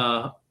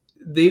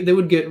they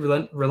would get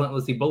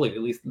relentlessly bullied.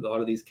 At least a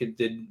lot of these kids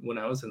did when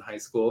I was in high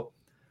school.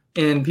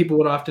 And people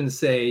would often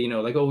say,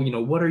 like, oh,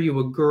 what are you,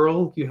 a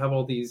girl? You have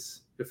all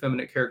these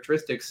effeminate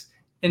characteristics.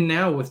 And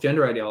now with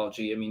gender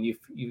ideology,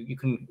 you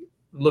can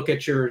look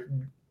at your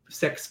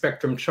sex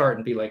spectrum chart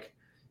and be like,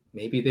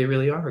 maybe they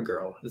really are a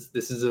girl.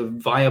 This is a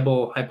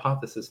viable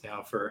hypothesis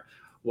now for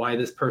why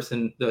this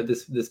person,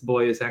 this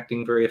boy is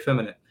acting very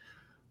effeminate.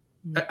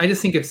 I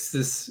just think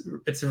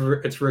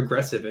it's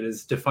regressive. It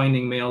is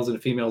defining males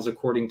and females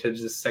according to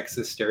just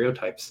sexist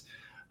stereotypes.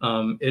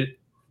 The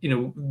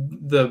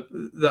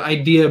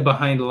idea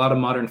behind a lot of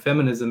modern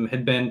feminism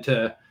had been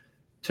to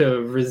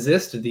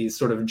resist these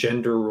sort of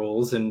gender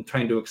roles and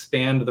trying to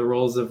expand the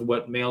roles of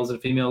what males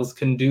and females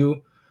can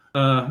do.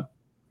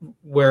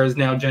 Whereas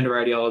now gender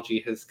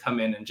ideology has come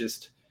in and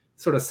just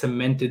sort of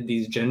cemented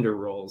these gender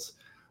roles.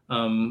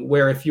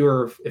 Where if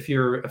you're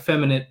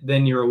effeminate,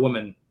 then you're a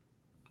woman,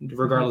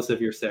 regardless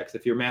of your sex.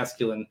 If you're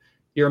masculine,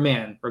 you're a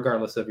man,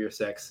 regardless of your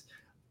sex.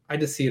 I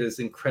just see it as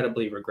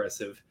incredibly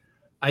regressive.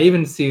 I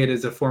even see it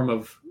as a form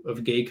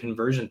of gay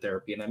conversion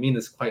therapy, and I mean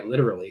this quite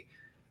literally,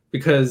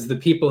 because the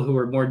people who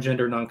are more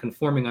gender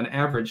nonconforming on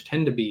average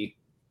tend to be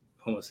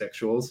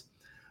homosexuals.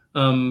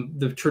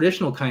 The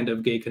traditional kind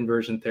of gay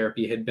conversion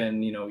therapy had been,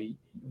 we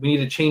need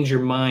to change your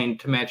mind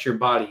to match your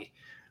body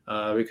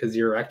because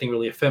you're acting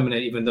really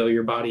effeminate, even though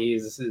your body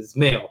is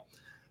male.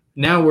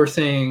 Now we're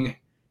saying,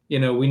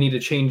 we need to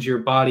change your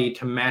body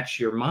to match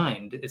your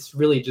mind. It's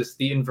really just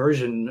the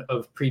inversion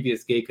of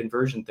previous gay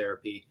conversion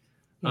therapy.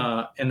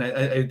 Yeah. And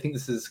I think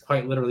this is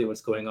quite literally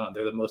what's going on.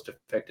 They're the most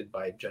affected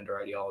by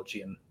gender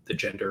ideology and the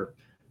gender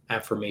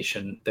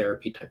affirmation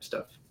therapy type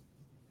stuff.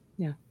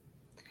 Yeah.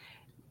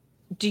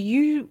 Do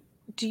you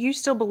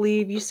still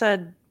believe, you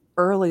said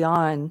early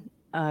on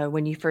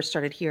when you first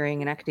started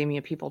hearing in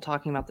academia people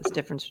talking about this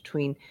difference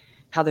between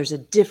how there's a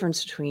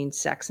difference between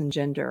sex and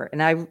gender.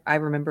 And I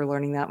remember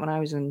learning that when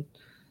I was in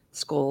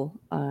school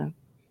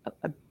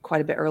quite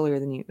a bit earlier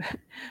than you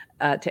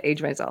to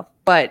age myself.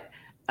 But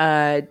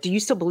do you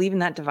still believe in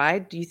that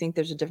divide? Do you think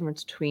there's a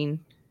difference between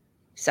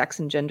sex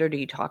and gender? Do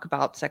you talk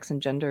about sex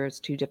and gender as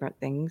two different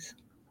things?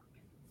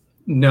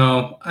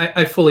 No,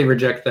 I fully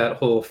reject that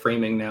whole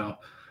framing now.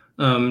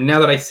 Now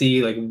that I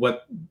see like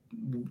what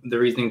the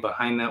reasoning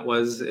behind that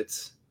was,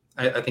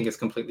 I think it's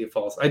completely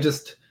false. I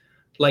just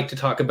like to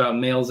talk about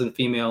males and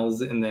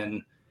females and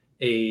then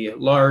a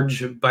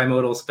large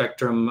bimodal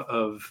spectrum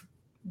of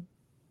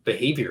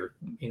behavior,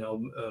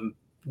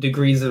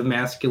 degrees of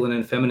masculine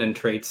and feminine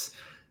traits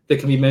that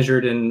can be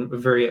measured in a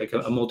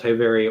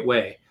multivariate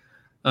way.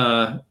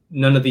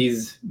 None of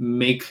these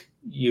make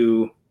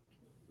you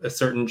a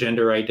certain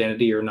gender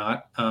identity or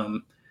not.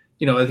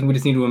 I think we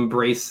just need to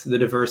embrace the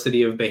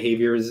diversity of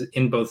behaviors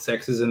in both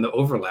sexes and the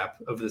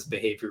overlap of this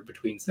behavior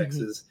between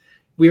sexes.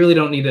 Mm-hmm. We really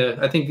don't need to,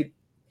 I think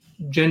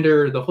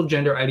the whole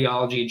gender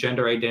ideology,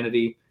 gender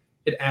identity,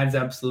 it adds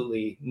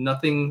absolutely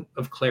nothing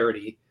of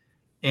clarity,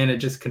 and it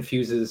just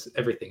confuses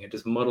everything. It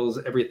just muddles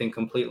everything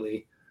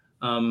completely.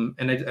 And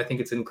I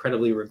think it's an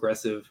incredibly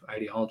regressive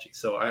ideology.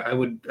 So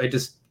I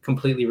just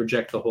completely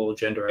reject the whole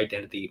gender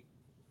identity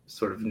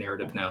sort of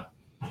narrative now.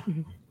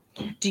 Mm-hmm.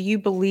 Do you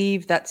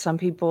believe that some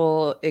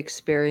people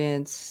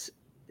experience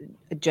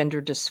gender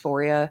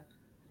dysphoria,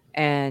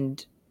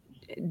 and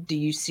do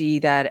you see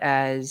that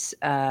as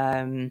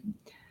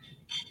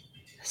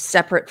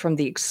separate from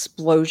the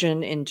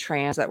explosion in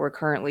trans that we're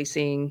currently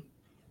seeing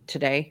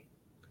today?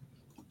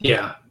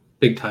 Yeah,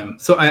 big time.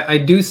 So I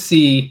do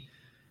see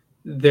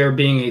there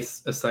being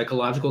a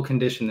psychological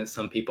condition that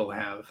some people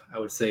have. I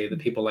would say that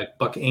people like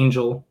Buck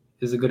Angel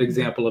is a good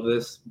example of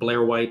this.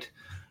 Blair White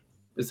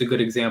is a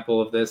good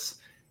example of this.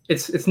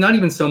 It's not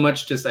even so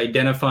much just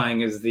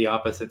identifying as the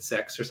opposite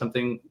sex or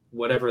something,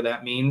 whatever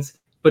that means,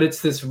 but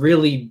it's this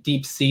really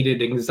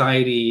deep-seated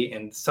anxiety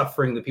and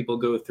suffering that people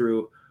go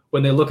through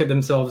when they look at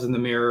themselves in the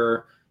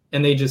mirror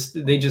and they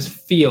just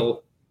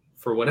feel,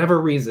 for whatever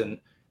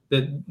reason,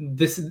 that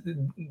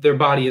their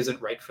body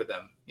isn't right for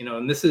them.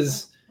 And this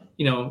is,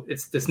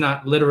 it's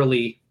not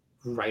literally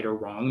right or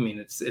wrong. I mean,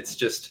 it's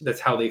just, that's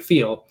how they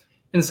feel.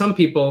 And some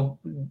people,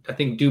 I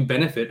think, do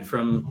benefit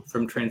from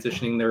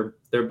transitioning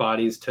their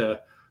bodies to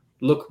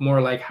look more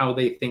like how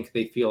they think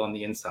they feel on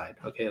the inside.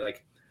 Okay,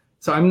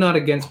 so I'm not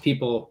against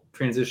people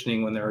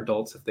transitioning when they're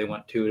adults if they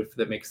want to, if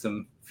that makes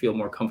them feel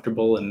more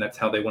comfortable and that's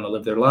how they want to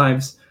live their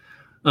lives.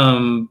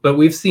 But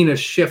we've seen a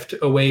shift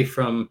away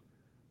from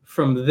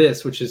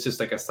this, which is just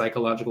like a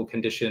psychological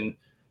condition,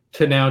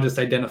 to now just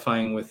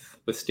identifying with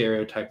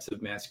stereotypes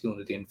of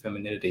masculinity and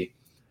femininity.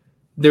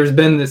 There's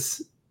been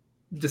this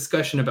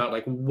discussion about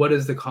like what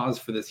is the cause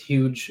for this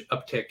huge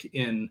uptick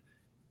in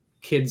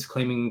kids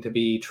claiming to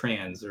be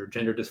trans, or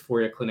gender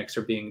dysphoria clinics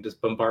are being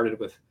just bombarded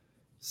with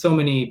so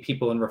many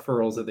people and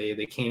referrals that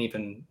they can't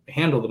even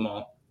handle them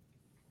all.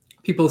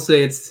 People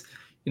say it's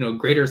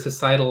greater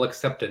societal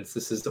acceptance.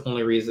 This is the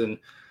only reason.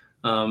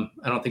 I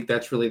don't think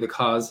that's really the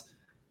cause.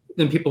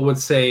 Then people would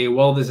say,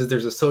 well, there's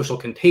a social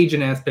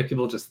contagion aspect.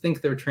 People just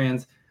think they're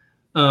trans.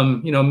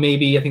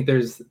 Maybe I think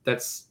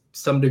that's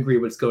some degree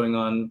what's going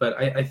on, but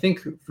I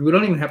think we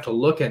don't even have to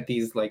look at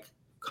these like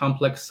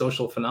complex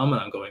social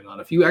phenomena going on.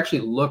 If you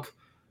actually look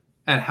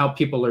at how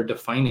people are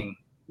defining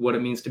what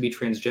it means to be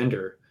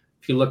transgender,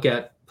 if you look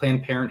at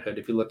Planned Parenthood,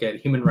 if you look at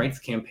Human Rights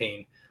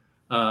Campaign,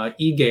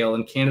 eGale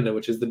in Canada,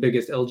 which is the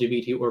biggest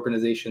LGBT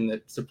organization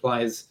that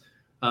supplies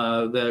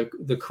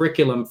the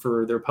curriculum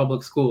for their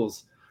public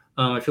schools.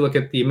 If you look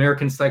at the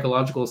American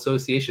Psychological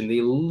Association,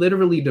 they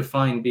literally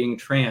define being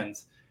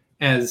trans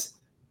as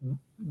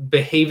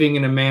behaving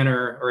in a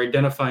manner or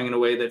identifying in a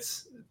way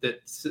that's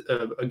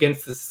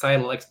against the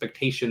societal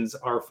expectations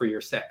are for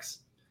your sex.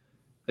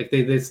 Like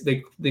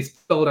they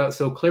spell it out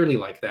so clearly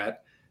like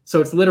that. So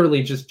it's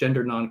literally just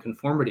gender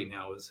nonconformity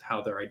now is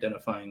how they're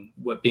identifying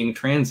what being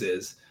trans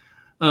is.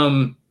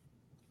 So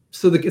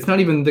it's not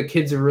even the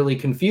kids are really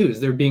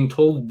confused. They're being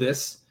told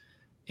this,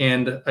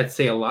 and I'd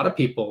say a lot of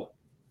people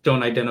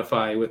don't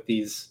identify with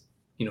these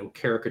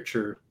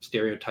caricature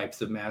stereotypes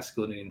of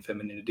masculinity and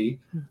femininity.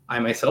 I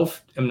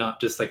myself am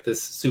not just like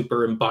this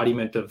super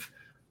embodiment of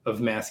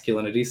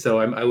masculinity, so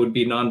I would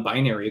be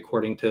non-binary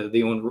according to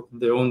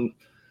their own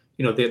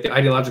the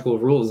ideological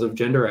rules of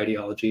gender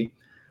ideology.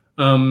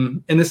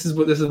 And this is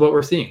what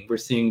we're seeing. We're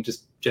seeing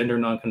just gender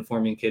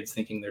non-conforming kids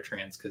thinking they're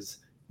trans because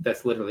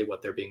that's literally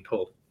what they're being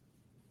told.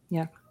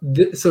 Yeah.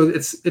 So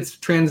it's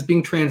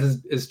being trans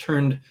is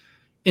turned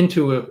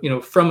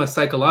into from a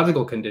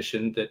psychological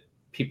condition that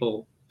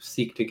people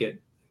seek to get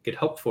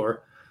help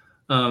for,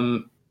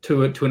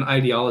 to an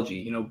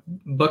ideology.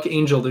 Buck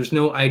Angel, there's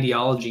no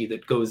ideology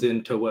that goes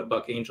into what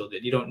Buck Angel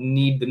did. You don't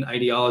need an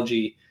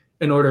ideology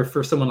in order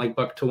for someone like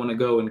Buck to want to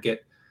go and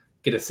get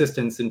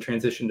assistance in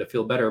transition to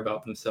feel better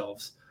about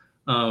themselves.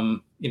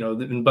 And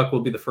Buck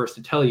will be the first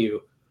to tell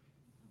you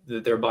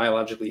that they're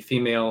biologically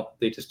female.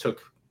 They just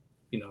took,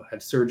 had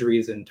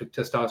surgeries and took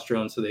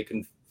testosterone so they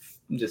can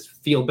just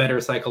feel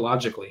better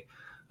psychologically.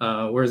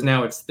 Whereas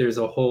now there's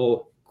a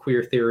whole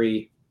queer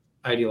theory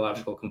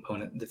ideological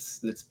component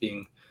that's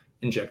being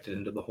injected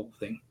into the whole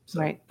thing.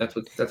 So Right. that's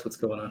what's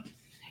going on.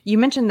 You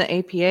mentioned the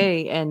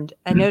APA, and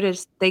I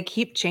noticed they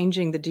keep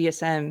changing the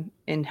DSM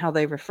in how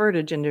they refer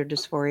to gender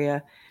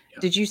dysphoria. Yeah.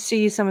 Did you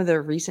see some of the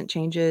recent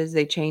changes?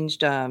 They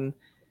changed,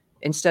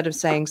 instead of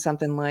saying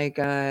something like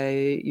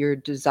your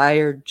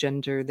desired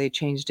gender, they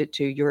changed it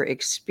to your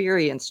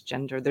experienced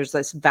gender. There's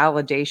this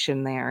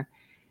validation there,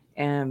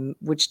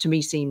 which to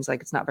me seems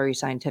like it's not very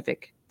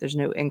scientific. There's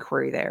no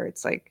inquiry there.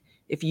 It's like,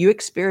 if you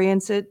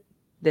experience it,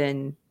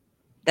 then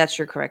that's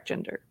your correct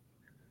gender.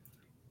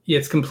 Yeah,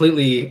 it's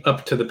completely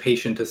up to the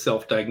patient to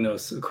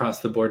self-diagnose across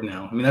the board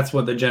now. I mean, that's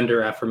what the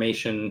gender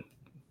affirmation,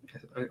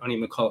 I don't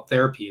even call it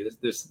therapy.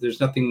 There's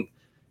nothing,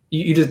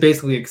 you just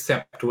basically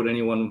accept what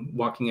anyone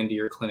walking into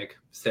your clinic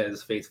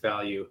says face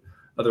value.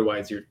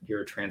 Otherwise,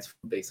 you're a transphobe,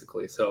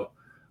 basically. So,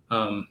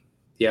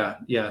 yeah,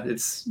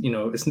 it's, they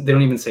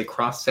don't even say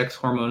cross-sex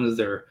hormones.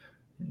 They're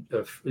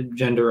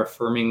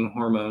gender-affirming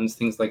hormones,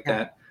 things like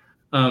that.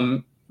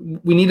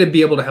 We need to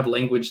be able to have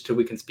language so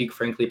we can speak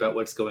frankly about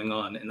what's going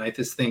on. And I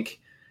just think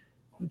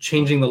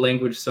changing the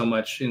language so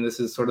much, and this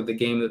is sort of the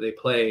game that they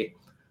play,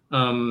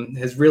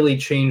 has really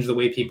changed the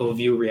way people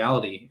view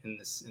reality in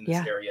this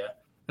area.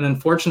 And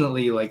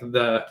unfortunately, like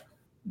the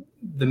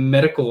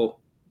medical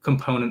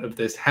component of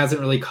this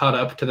hasn't really caught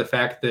up to the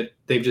fact that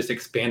they've just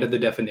expanded the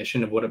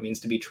definition of what it means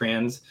to be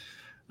trans.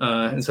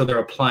 And so they're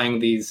applying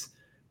these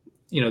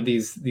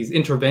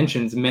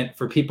interventions meant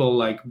for people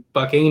like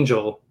Buck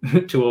Angel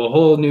to a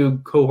whole new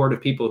cohort of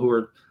people who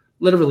are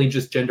literally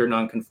just gender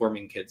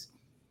nonconforming kids.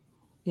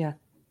 Yeah.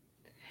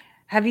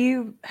 Have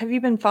you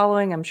been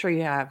following, I'm sure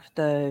you have,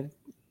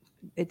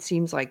 it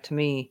seems like to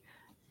me,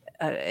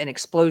 an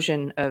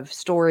explosion of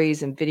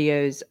stories and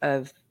videos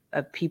of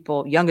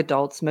people, young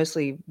adults,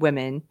 mostly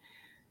women,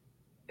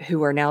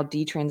 who are now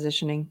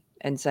detransitioning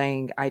and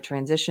saying, I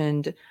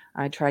transitioned,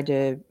 I tried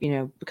to,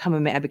 become a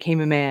man, I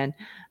became a man,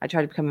 I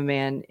tried to become a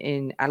man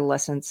in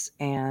adolescence,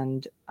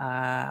 and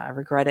I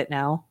regret it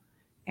now.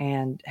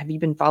 And have you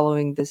been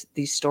following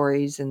these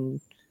stories,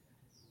 and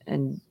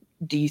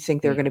do you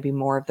think there are going to be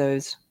more of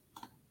those?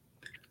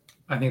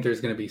 I think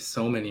there's going to be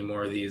so many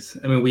more of these.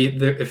 I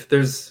mean, if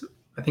there's,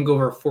 I think,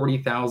 over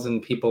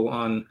 40,000 people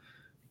on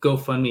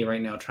GoFundMe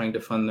right now trying to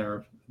fund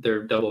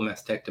their double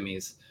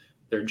mastectomies,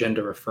 their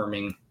gender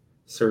affirming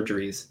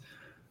surgeries.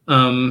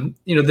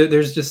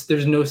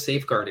 There's no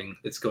safeguarding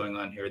that's going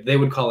on here. They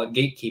would call it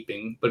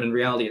gatekeeping, but in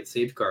reality, it's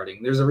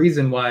safeguarding. There's a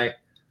reason why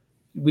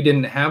we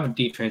didn't have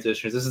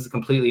detransitioners. This is a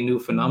completely new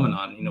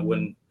phenomenon.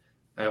 When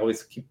I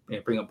always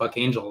bring up Buck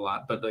Angel a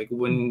lot, but like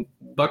when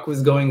Buck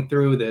was going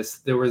through this,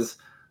 there was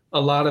a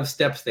lot of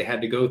steps they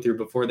had to go through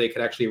before they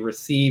could actually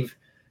receive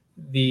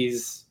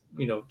these,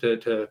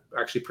 to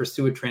actually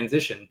pursue a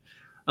transition.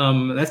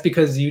 That's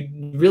because you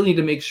really need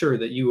to make sure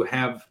that you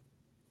have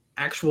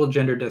actual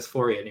gender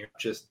dysphoria and you're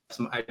just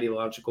some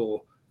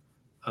ideological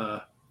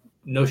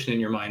notion in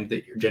your mind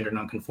that you're gender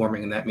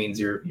nonconforming and that means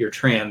you're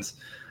trans.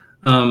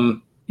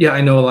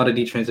 I know a lot of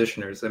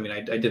detransitioners. I mean,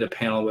 I did a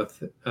panel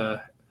with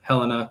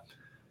Helena,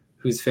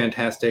 who's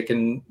fantastic,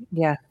 and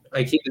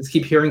I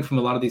keep hearing from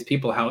a lot of these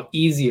people how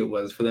easy it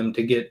was for them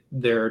to get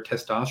their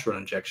testosterone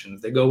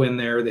injections. They go in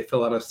there, they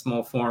fill out a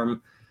small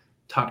form,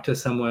 talk to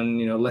someone,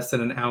 less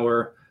than an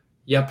hour.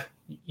 Yep,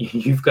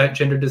 you've got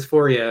gender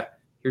dysphoria.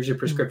 Here's your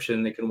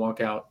prescription. They can walk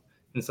out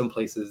in some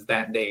places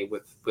that day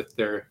with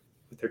their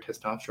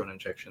testosterone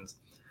injections.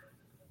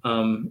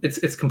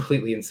 It's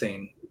completely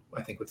insane,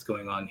 I think, what's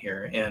going on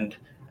here. And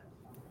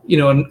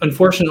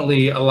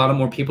unfortunately, a lot of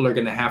more people are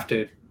going to have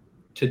to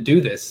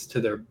do this to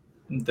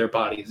their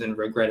bodies and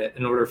regret it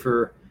in order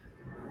for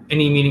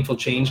any meaningful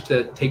change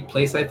to take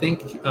place. I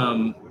think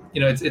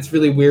it's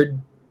really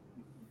weird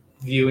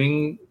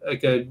viewing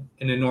like an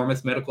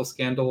enormous medical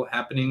scandal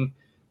happening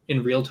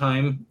in real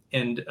time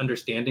and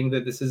understanding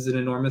that this is an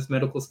enormous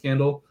medical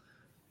scandal.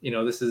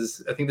 I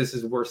think this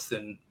is worse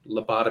than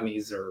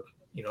lobotomies or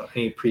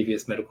any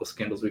previous medical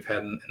scandals we've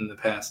had in the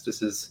past.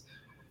 This is,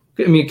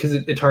 because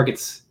it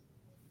targets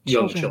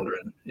young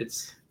children.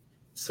 It's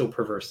so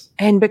perverse.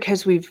 And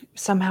because we've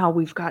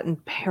gotten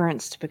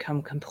parents to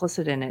become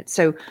complicit in it.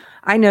 So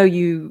I know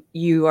you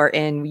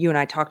and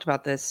I talked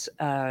about this,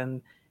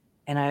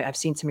 and I've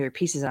seen some of your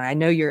pieces, and I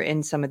know you're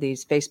in some of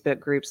these Facebook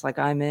groups like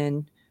I'm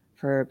in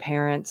for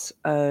parents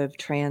of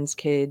trans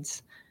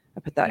kids.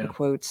 I put that in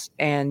quotes.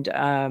 And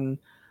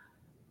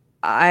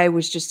I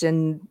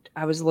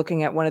was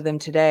looking at one of them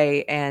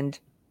today, and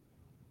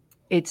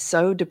it's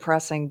so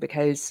depressing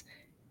because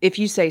if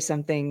you say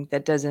something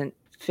that doesn't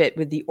fit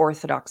with the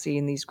orthodoxy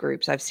in these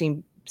groups, I've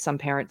seen some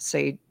parents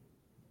say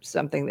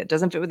something that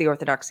doesn't fit with the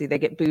orthodoxy, they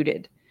get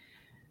booted.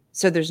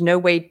 So there's no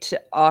way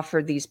to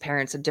offer these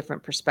parents a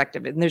different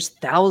perspective. And there's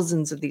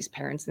thousands of these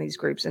parents in these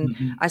groups. And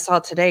I saw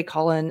today,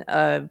 Colin,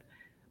 a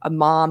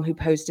mom who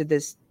posted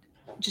this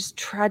just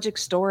tragic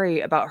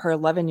story about her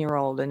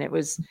 11-year-old. And it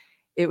was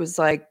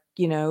like,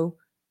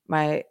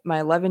 my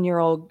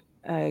 11-year-old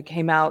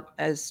came out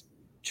as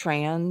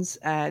trans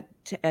at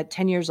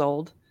 10 years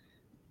old.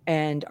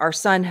 And our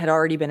son had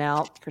already been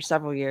out for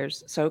several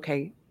years. So,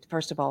 okay,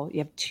 first of all, you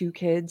have 2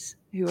 kids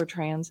who are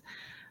trans.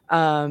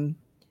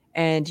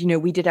 And,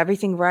 we did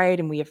everything right,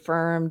 and we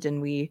affirmed, and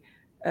we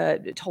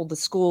told the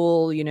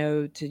school,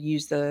 to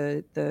use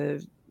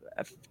the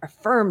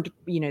affirmed,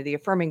 the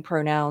affirming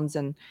pronouns.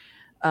 And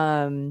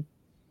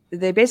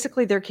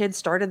their kids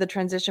started the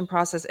transition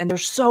process. And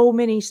there's so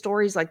many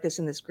stories like this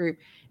in this group.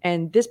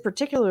 And this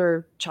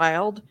particular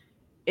child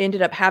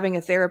ended up having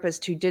a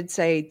therapist who did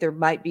say there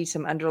might be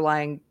some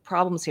underlying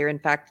problems here. In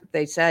fact,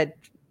 they said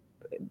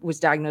was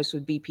diagnosed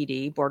with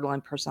BPD,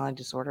 borderline personality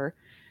disorder.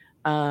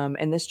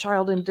 And this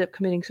child ended up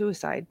committing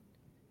suicide.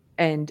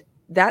 And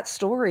that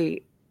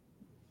story,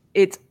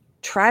 it's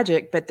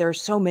tragic, but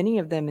there's so many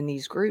of them in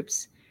these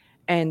groups.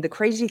 And the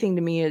crazy thing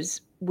to me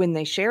is when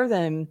they share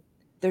them,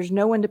 there's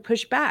no one to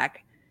push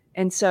back.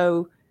 And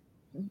so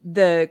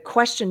the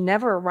question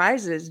never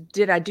arises,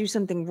 did I do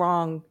something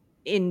wrong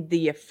in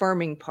the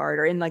affirming part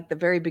or in like the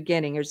very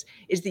beginning?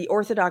 Is the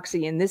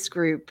orthodoxy in this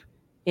group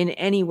in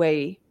any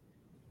way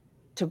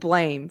to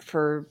blame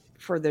for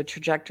the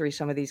trajectory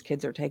some of these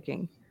kids are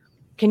taking?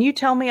 Can you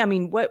tell me, I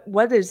mean,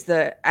 what is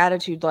the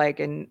attitude like?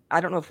 And I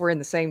don't know if we're in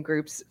the same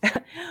groups,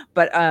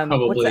 but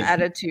what's the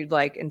attitude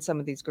like in some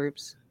of these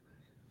groups?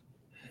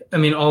 I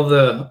mean, all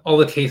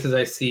the cases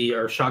I see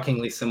are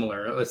shockingly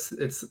similar.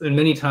 It's and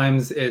many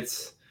times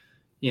it's,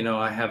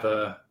 I have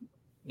a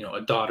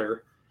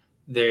daughter.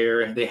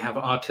 They have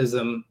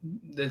autism.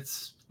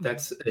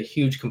 That's a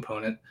huge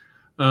component.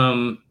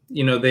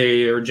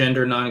 They are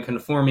gender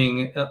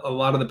non-conforming. A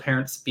lot of the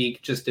parents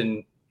speak just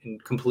in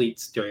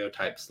complete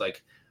stereotypes.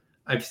 Like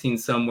I've seen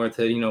some where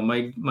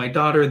my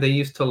daughter, they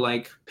used to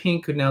like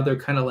pink, and now they're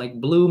kind of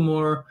like blue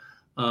more.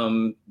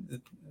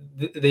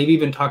 They've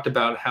even talked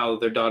about how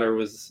their daughter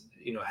was,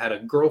 had a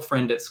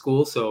girlfriend at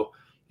school. So,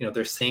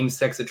 they're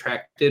same-sex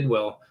attracted.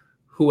 Well,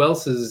 who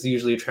else is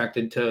usually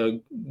attracted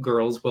to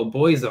girls? Well,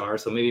 boys are.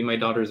 So maybe my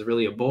daughter is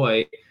really a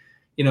boy.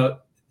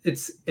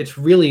 It's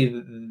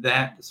really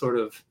that sort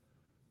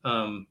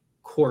of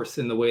course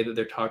in the way that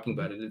they're talking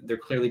about it. They're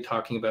clearly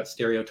talking about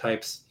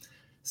stereotypes.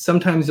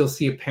 Sometimes you'll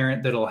see a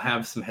parent that'll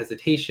have some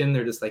hesitation.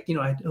 They're just like,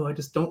 I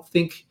just don't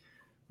think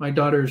my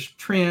daughter's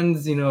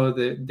trans.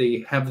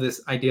 They have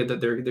this idea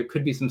that there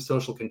could be some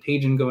social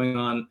contagion going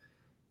on.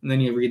 And then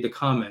you read the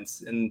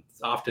comments, and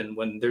often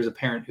when there's a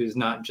parent who's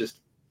not just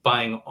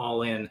buying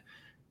all in,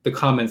 the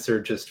comments are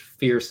just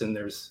fierce, and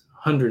there's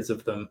hundreds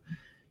of them.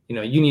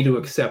 You need to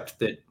accept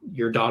that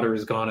your daughter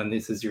is gone and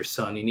this is your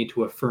son. You need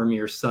to affirm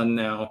your son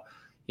now.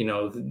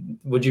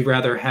 Would you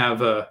rather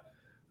have a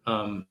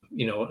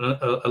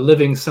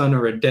living son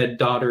or a dead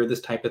daughter,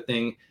 this type of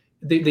thing?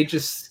 They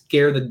just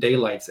scare the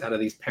daylights out of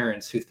these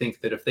parents who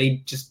think that if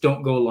they just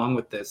don't go along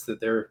with this, that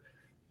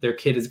their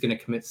kid is going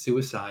to commit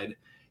suicide.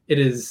 It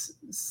is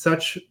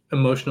such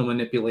emotional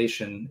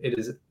manipulation. It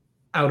is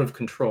out of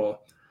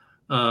control.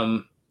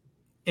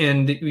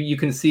 And you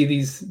can see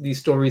these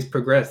stories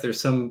progress.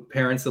 There's some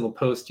parents that'll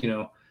post, me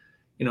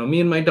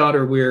and my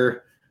daughter,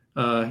 we're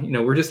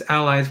just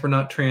allies. We're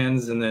not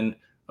trans. And then,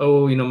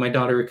 my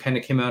daughter kind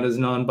of came out as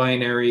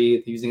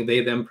non-binary, using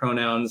they, them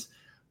pronouns.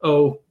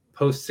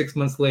 Post 6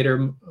 months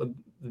later,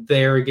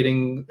 they're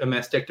getting a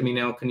mastectomy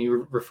now. Can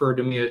you refer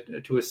to me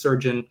to a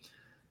surgeon?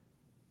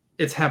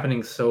 It's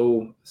happening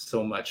so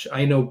much.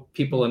 I know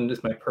people in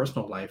just my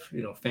personal life,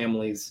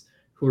 families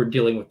who are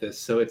dealing with this.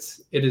 So it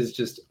is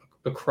just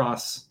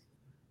across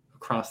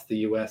the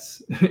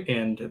US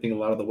and I think a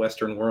lot of the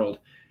Western world.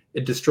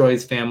 It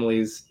destroys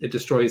families. It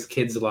destroys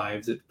kids'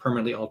 lives. It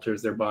permanently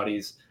alters their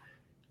bodies.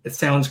 It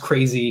sounds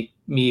crazy,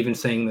 me even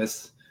saying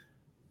this,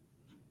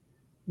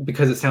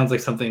 because it sounds like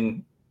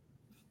something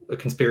a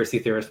conspiracy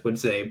theorist would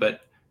say,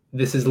 but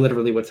this is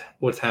literally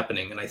what's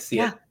happening. And I see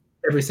it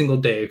every single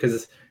day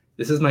because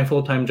this is my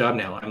full-time job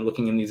now. I'm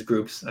looking in these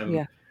groups.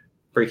 I'm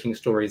breaking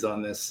stories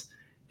on this.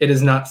 It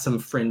is not some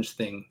fringe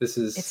thing.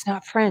 It's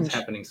not fringe. It's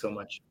happening so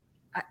much.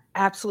 I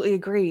absolutely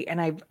agree.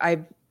 And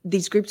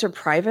these groups are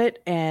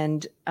private,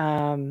 and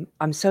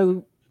I'm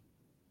so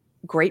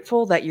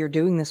grateful that you're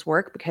doing this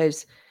work,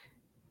 because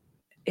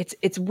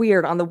it's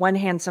weird. On the one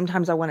hand,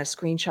 sometimes I want to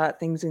screenshot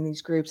things in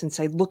these groups and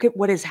say, look at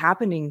what is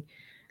happening.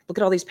 Look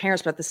at all these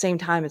parents. But at the same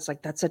time, it's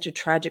like, that's such a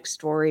tragic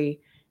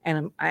story.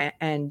 And I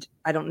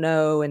don't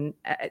know.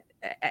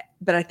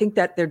 But I think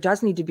that there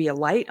does need to be a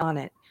light on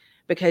it,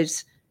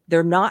 because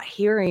they're not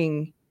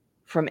hearing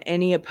from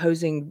any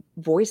opposing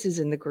voices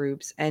in the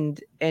groups.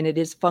 And it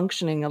is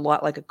functioning a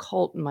lot like a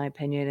cult, in my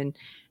opinion.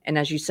 And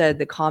as you said,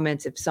 the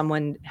comments, if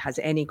someone has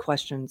any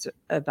questions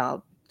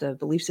about the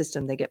belief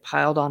system, they get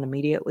piled on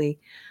immediately.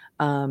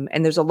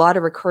 And there's a lot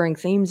of recurring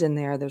themes in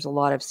there. There's a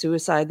lot of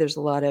suicide. There's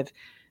a lot of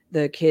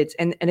the kids.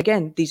 And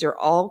again, these are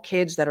all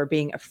kids that are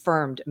being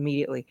affirmed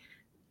immediately.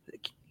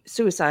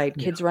 Suicide,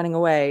 kids running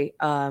away,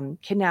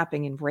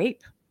 kidnapping and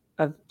rape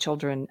of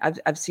children.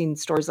 I've seen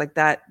stories like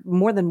that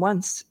more than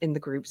once in the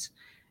groups.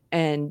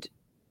 And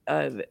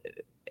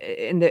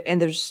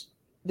there's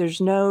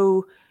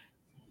no,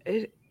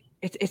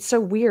 it's so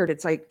weird.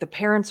 It's like the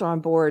parents are on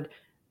board,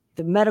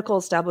 the medical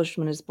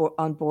establishment is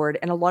on board,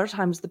 and a lot of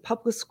times the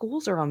public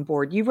schools are on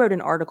board. You wrote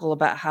an article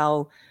about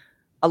how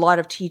a lot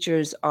of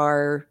teachers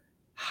are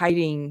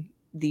hiding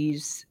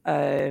these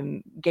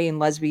gay and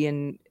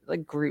lesbian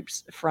like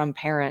groups from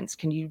parents.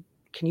 Can you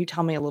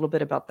tell me a little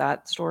bit about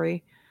that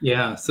story?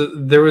 Yeah, so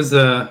there was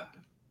a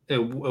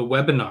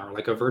webinar,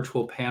 like a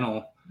virtual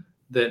panel,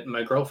 that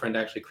my girlfriend,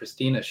 actually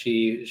Christina,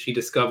 she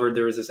discovered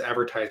there was this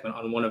advertisement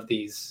on one of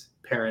these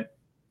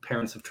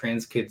parents of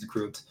trans kids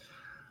groups,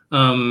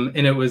 and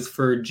it was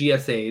for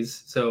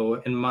GSAs.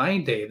 So in my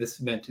day,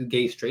 this meant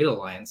Gay Straight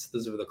Alliance.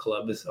 Those were the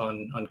clubs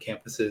on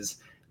campuses.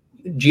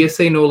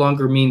 GSA no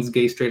longer means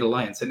Gay Straight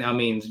Alliance. It now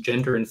means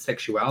Gender and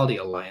Sexuality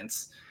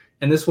Alliance.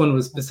 And this one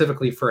was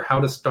specifically for how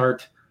to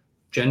start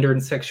gender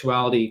and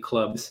sexuality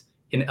clubs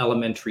in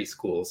elementary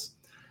schools.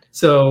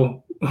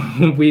 So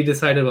we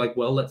decided, like,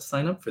 well, let's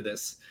sign up for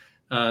this.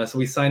 So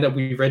we signed up,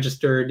 we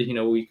registered,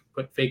 we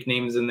put fake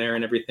names in there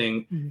and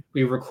everything. Mm-hmm.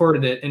 We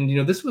recorded it. And,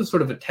 this was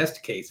sort of a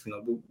test case.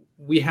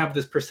 We have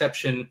this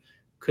perception,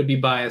 could be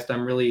biased.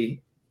 I'm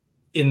really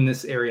in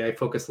this area. I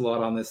focus a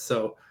lot on this.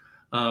 So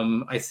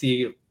I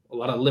see a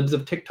lot of libs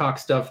of TikTok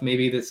stuff.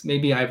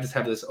 Maybe I just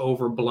have this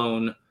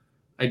overblown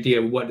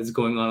idea of what is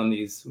going on in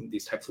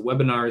these types of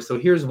webinars. So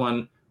here's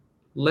one.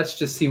 Let's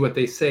just see what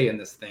they say in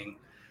this thing.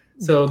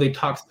 So they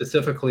talk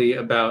specifically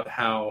about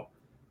how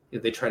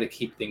they try to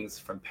keep things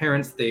from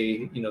parents.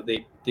 They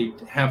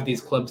have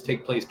these clubs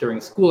take place during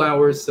school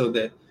hours so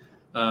that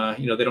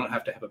they don't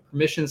have to have a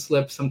permission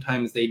slip.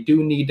 Sometimes they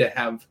do need to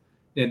have,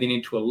 they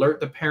need to alert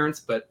the parents,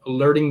 but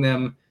alerting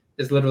them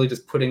is literally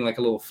just putting like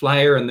a little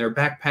flyer in their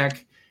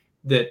backpack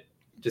that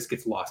just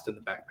gets lost in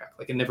the backpack.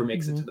 Like it never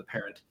makes it to the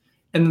parent.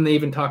 And then they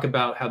even talk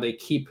about how they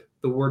keep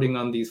the wording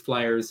on these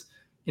flyers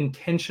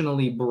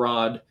intentionally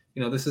broad.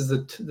 This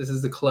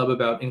is the club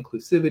about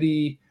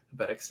inclusivity,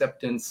 about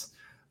acceptance,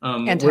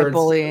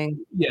 anti-bullying.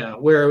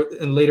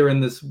 And later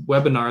in this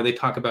webinar, they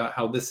talk about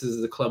how this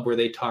is the club where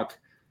they talk,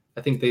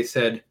 I think they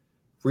said,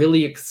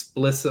 really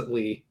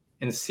explicitly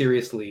and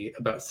seriously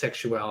about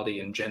sexuality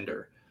and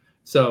gender.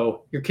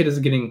 So your kid is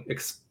getting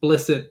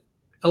explicit.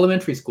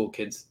 Elementary school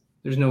kids,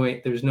 there's no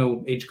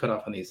age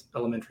cutoff on these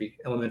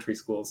elementary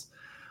schools.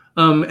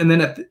 And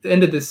then at the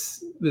end of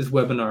this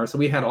webinar, so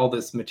we had all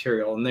this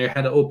material and they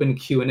had an open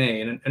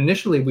Q&A. And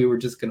initially we were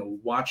just going to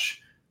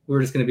watch, we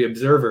were just going to be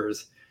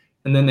observers.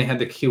 And then they had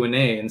the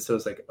Q&A. And so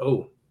it's like,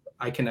 oh,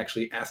 I can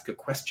actually ask a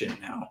question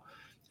now.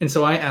 And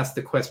so I asked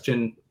the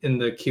question in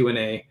the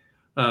Q&A,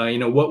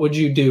 what would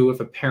you do if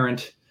a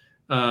parent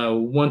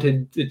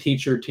wanted the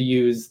teacher to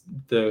use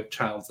the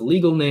child's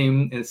legal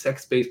name and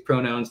sex-based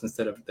pronouns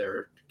instead of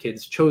their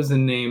kid's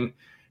chosen name,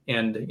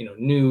 and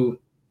knew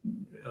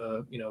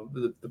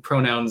the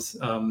pronouns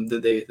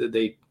that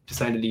they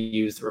decided to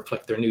use to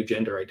reflect their new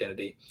gender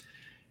identity.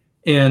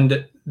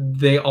 And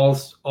they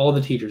all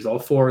the teachers, all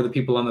four of the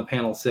people on the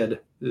panel, said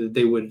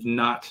they would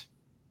not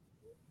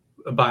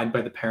abide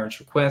by the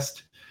parent's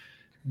request.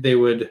 They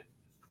would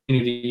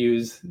continue to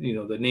use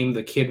the name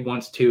the kid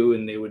wants to,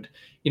 and they would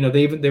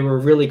they were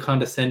really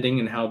condescending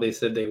in how they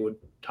said they would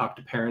talk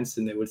to parents,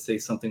 and they would say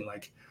something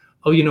like,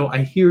 oh, I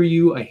hear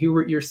you, I hear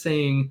what you're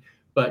saying,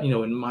 but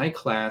in my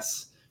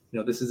class,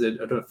 this is an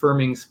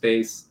affirming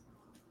space.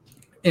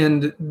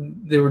 And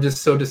they were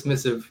just so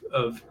dismissive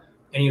of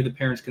any of the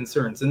parents'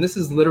 concerns. And this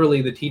is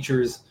literally the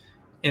teachers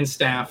and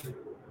staff,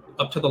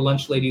 up to the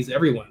lunch ladies,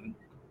 everyone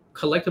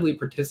collectively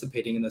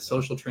participating in the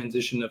social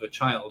transition of a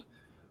child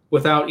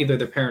without either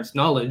the parent's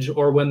knowledge,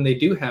 or when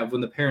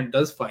the parent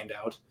does find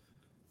out,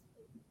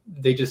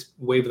 they just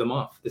wave them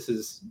off. This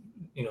is,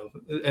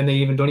 and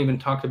they don't even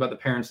talk about the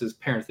parents as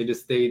parents.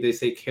 They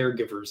say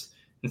caregivers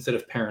instead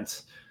of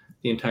parents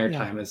the entire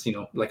time, as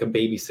like a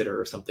babysitter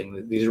or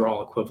something. These are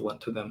all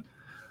equivalent to them.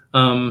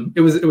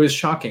 It was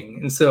shocking.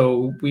 And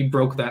so we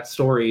broke that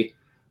story,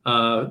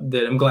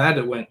 that I'm glad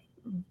it went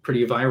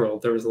pretty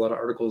viral. There was a lot of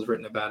articles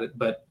written about it,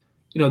 but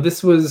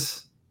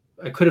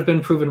I could have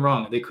been proven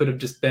wrong. They could have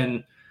just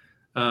been,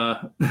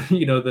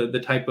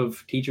 the type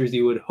of teachers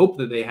you would hope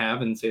that they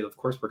have, and say, of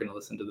course, we're going to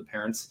listen to the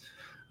parents,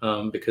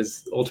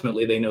 because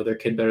ultimately they know their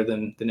kid better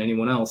than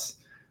anyone else.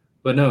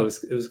 But no,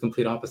 it was a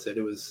complete opposite.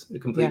 It was a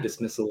complete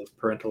dismissal of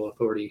parental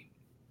authority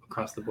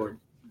across the board.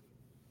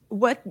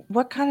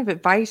 What kind of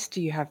advice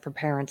do you have for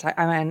parents?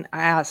 I mean,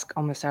 I ask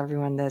almost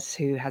everyone this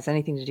who has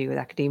anything to do with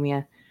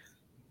academia.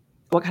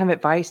 What kind of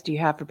advice do you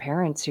have for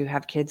parents who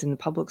have kids in the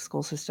public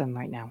school system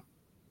right now?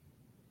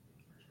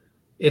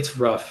 It's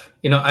rough.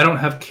 I don't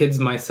have kids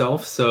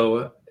myself,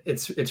 so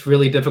it's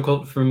really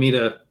difficult for me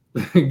to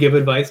give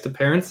advice to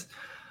parents.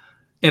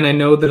 And I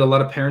know that a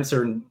lot of parents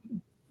are in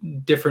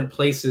different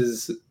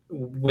places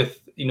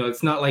with,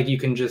 it's not like you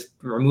can just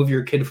remove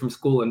your kid from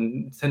school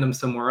and send them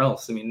somewhere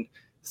else. I mean,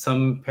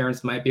 Some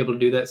parents might be able to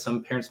do that.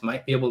 Some parents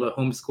might be able to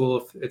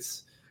homeschool if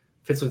it's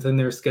fits within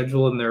their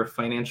schedule and their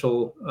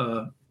financial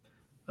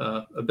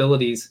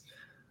abilities.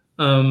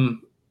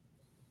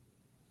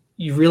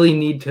 You really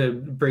need to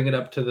bring it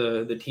up to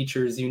the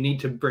teachers. You need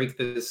to break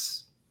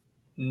this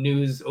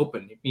news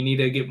open. You need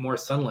to get more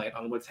sunlight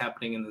on what's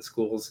happening in the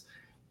schools.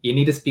 You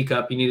need to speak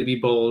up. You need to be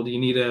bold. You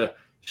need to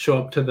show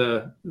up to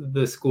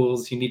the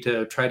schools. You need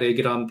to try to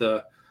get on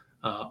the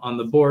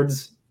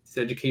boards, these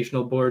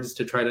educational boards,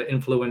 to try to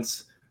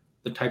influence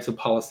the types of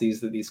policies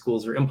that these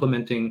schools are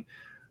implementing.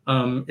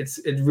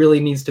 It really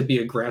needs to be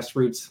a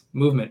grassroots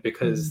movement,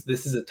 because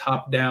this is a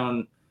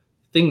top-down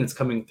thing that's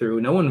coming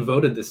through. No one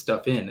voted this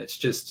stuff in. It's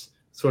just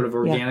sort of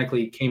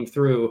organically came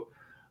through.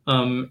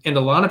 And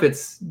a lot of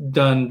it's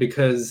done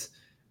because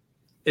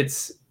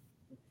it's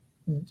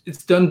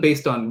done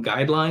based on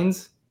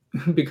guidelines,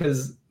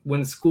 because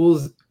when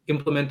schools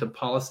implement a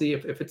policy,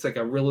 if it's like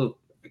a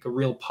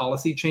real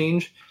policy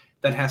change,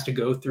 that has to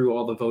go through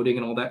all the voting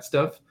and all that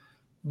stuff.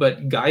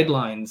 But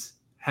guidelines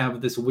have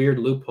this weird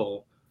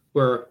loophole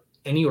where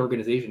any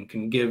organization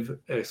can give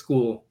a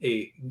school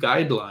a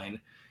guideline,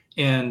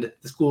 and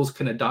the schools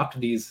can adopt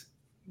these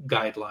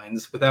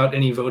guidelines without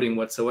any voting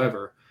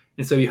whatsoever.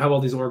 And so you have all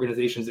these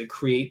organizations that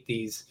create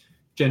these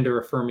gender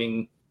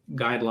affirming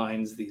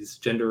guidelines, these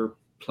gender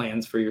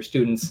plans for your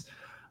students.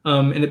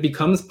 And it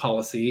becomes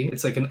policy.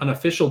 It's like an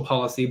unofficial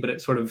policy, but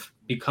it sort of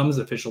becomes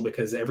official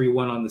because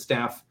everyone on the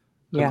staff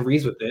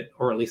agrees with it,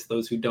 or at least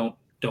those who don't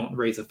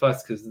raise a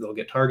fuss because they'll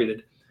get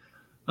targeted.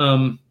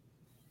 I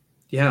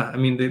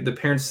mean, the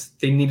parents,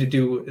 they need to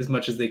do as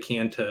much as they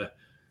can to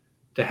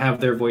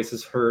have their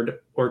voices heard,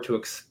 or to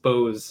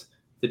expose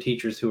the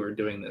teachers who are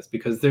doing this,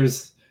 because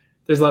there's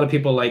a lot of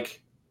people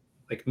like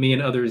me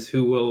and others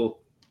who will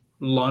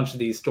launch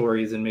these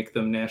stories and make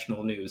them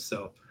national news.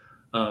 So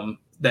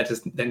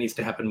that needs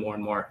to happen more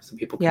and more, so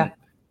people can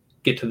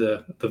get to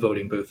the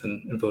voting booth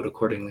and vote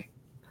accordingly.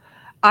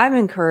 I'm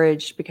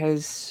encouraged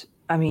because,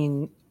 I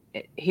mean,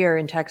 here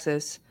in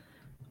Texas,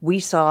 we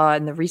saw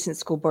in the recent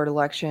school board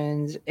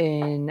elections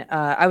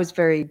I was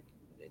very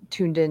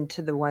tuned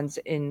into the ones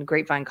in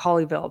Grapevine,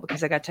 Colleyville,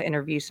 because I got to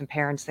interview some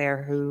parents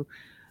there who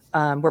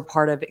were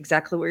part of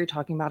exactly what you're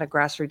talking about, a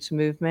grassroots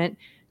movement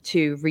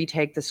to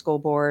retake the school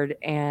board,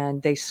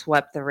 and they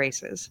swept the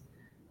races.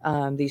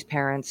 These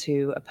parents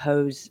who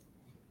oppose,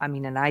 I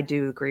mean, and I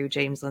do agree with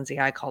James Lindsay,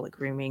 I call it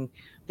grooming,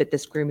 but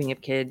this grooming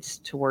of kids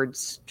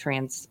towards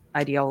trans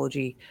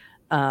ideology,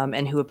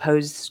 and who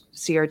oppose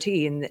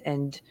CRT,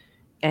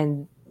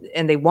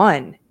 and they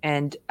won.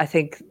 And I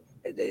think,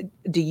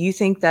 do you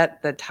think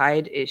that the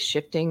tide is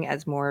shifting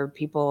as more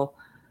people,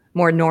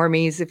 more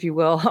normies, if you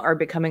will, are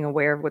becoming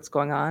aware of what's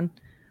going on?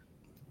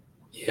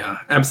 Yeah,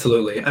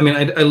 absolutely. I mean,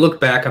 I look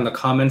back on the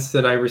comments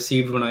that I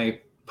received when I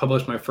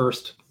published my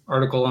first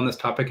article on this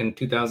topic in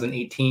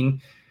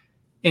 2018,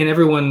 and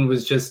everyone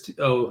was just,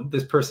 oh,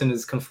 this person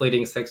is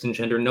conflating sex and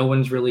gender. No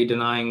one's really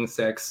denying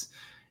sex.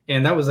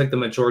 And that was like the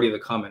majority of the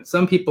comments.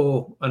 Some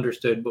people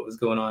understood what was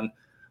going on,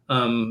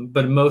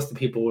 but most of the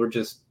people were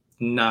just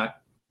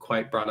not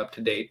quite brought up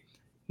to date.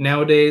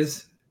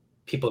 Nowadays,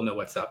 people know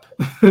what's up.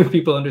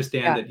 People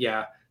understand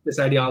that, this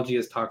ideology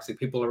is toxic.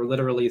 People are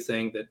literally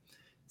saying that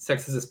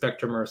sex is a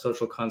spectrum or a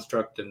social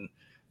construct, and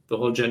the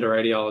whole gender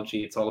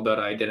ideology, it's all about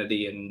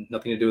identity and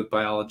nothing to do with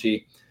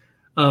biology.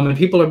 And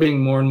people are being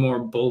more and more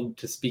bold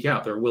to speak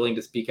out. They're willing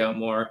to speak out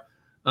more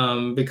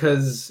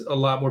because a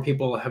lot more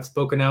people have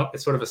spoken out.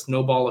 It's sort of a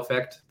snowball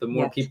effect. The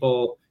more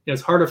people,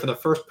 it's harder for the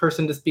first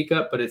person to speak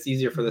up, but it's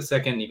easier for the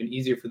second, even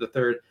easier for the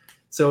third.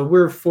 So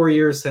we're 4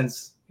 years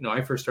since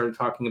I first started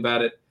talking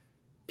about it.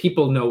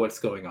 People know what's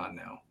going on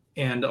now,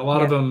 and a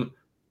lot of them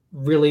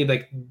really,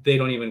 like, they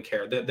don't even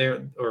care.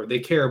 They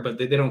care, but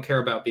they don't care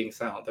about being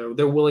silent.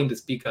 They're willing to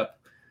speak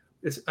up.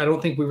 I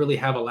don't think we really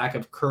have a lack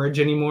of courage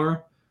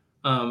anymore.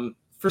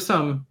 For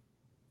some,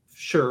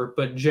 sure,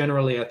 but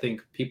generally, I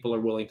think people are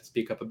willing to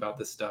speak up about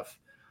this stuff.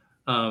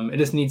 It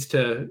just needs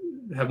to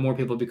have more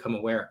people become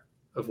aware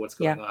of what's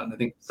going on. I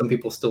think some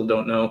people still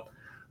don't know.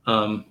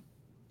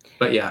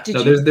 But there's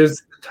the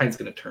tide's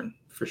going to turn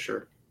for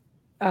sure.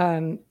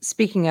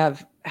 Speaking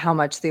of how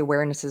much the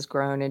awareness has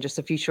grown in just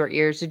a few short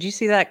years, did you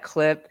see that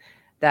clip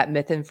that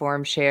Myth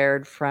Informed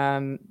shared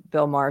from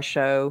Bill Maher's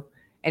show?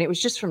 And it was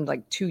just from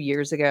like 2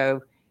 years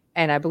ago.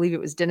 And I believe it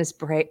was Dennis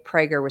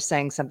Prager was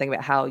saying something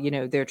about how,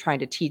 they're trying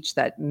to teach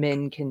that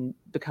men can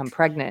become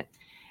pregnant.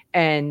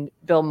 And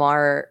Bill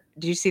Maher,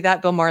 did you see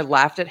that? Bill Maher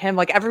laughed at him.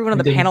 Like, everyone on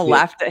the panel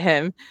laughed at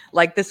him.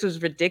 Like, this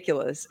was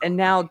ridiculous. And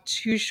now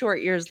 2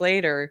 short years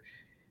later,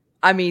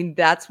 I mean,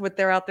 that's what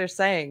they're out there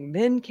saying.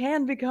 Men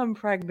can become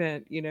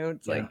pregnant.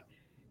 It's like,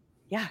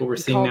 that's what we're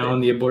seeing now in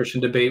the abortion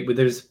debate.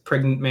 There's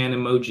pregnant man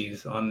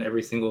emojis on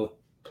every single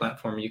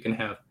platform you can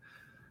have.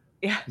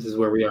 Yeah. This is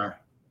where we are.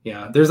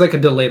 Yeah. There's like a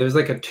delay. There's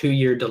like a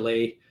 2-year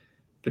delay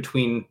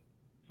between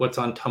what's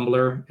on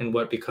Tumblr and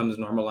what becomes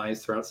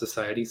normalized throughout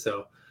society.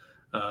 So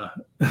I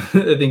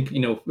think,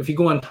 if you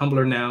go on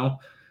Tumblr now,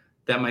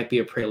 that might be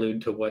a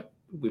prelude to what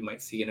we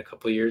might see in a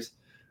couple of years.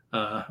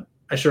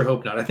 I sure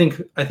hope not. I think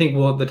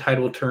the tide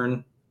will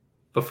turn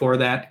before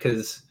that,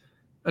 because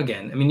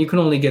again, I mean, you can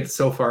only get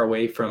so far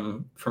away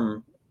from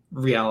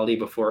reality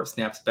before it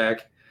snaps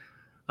back.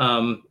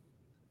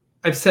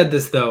 I've said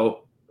this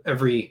though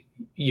every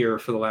year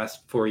for the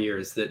last 4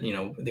 years that, you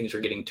know, things are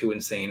getting too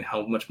insane.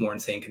 How much more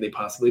insane could they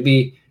possibly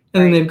be?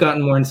 And then they've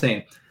gotten more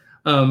insane.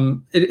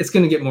 It's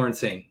going to get more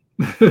insane,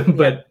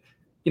 but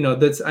you know,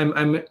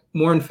 I'm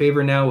more in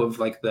favor now of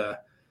like the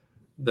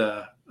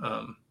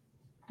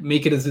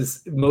make it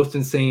as most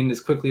insane as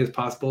quickly as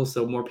possible,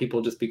 so more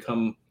people just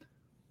become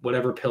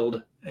whatever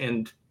pilled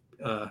and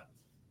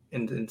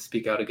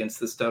speak out against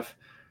this stuff.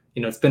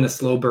 You know, it's been a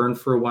slow burn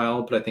for a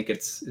while, but I think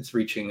it's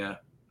reaching a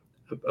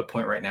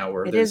point right now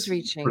where there's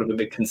sort of a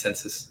big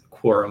consensus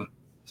quorum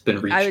has been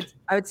reached.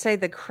 I would say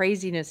the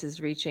craziness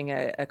is reaching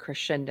a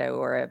crescendo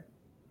or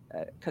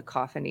a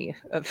cacophony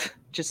of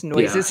just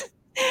noises.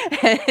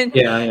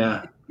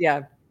 Yeah.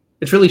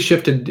 It's really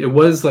shifted. It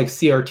was like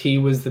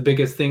CRT was the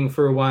biggest thing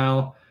for a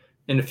while,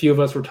 and a few of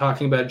us were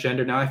talking about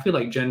gender. Now I feel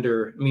like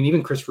gender, I mean,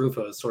 even Chris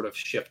Rufo has sort of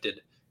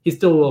shifted. He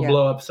still will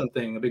blow up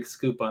something, a big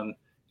scoop on,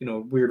 you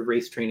know, weird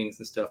race trainings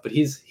and stuff, but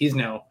he's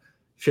now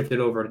shifted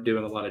over to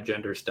doing a lot of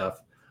gender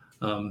stuff.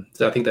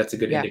 So I think that's a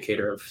good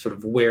indicator of sort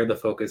of where the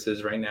focus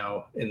is right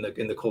now in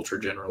the culture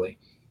generally.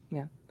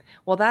 Yeah.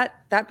 Well,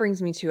 that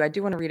brings me to, I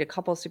do want to read a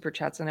couple super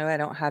chats. I know I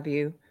don't have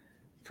you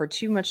for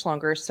too much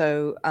longer.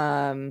 So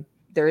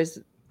there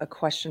is a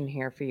question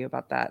here for you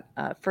about that.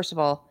 First of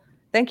all,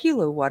 thank you,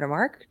 Low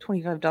Watermark,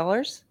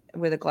 $25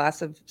 with a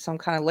glass of some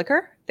kind of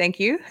liquor. Thank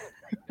you.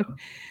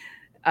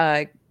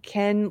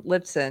 Ken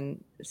Lipson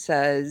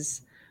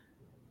says,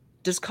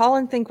 does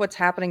Colin think what's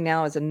happening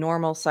now is a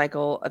normal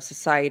cycle of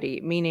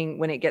society, meaning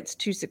when it gets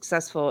too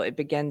successful, it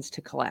begins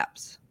to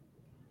collapse?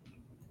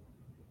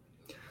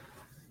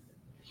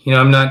 You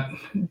know, I'm not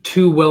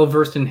too well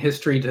versed in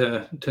history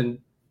to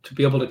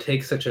be able to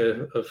take such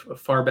a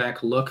far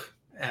back look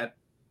at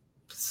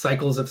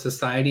cycles of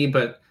society,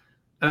 but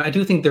I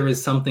do think there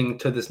is something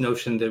to this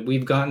notion that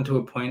we've gotten to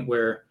a point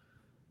where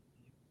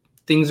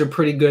things are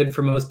pretty good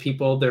for most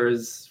people. There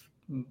is,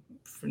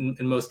 in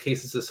most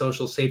cases, a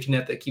social safety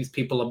net that keeps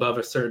people above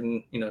a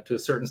certain, you know, to a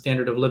certain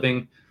standard of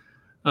living,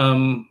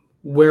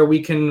 where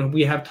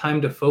we have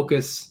time to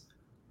focus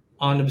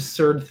on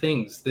absurd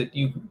things that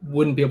you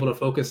wouldn't be able to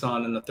focus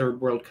on in a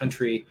third world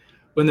country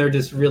when they're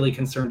just really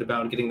concerned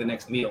about getting the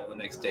next meal the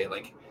next day.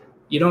 Like,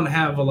 you don't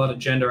have a lot of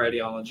gender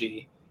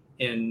ideology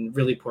in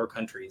really poor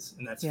countries,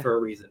 and that's for a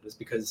reason. It's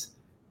because,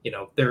 you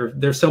know,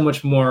 they're so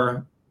much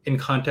more in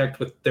contact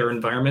with their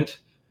environment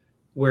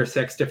where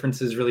sex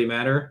differences really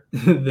matter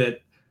that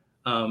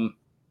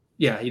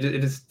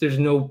there's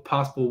no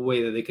possible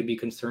way that they could be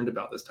concerned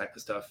about this type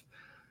of stuff.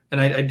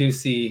 And I do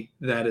see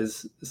that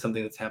as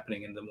something that's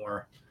happening in the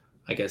more,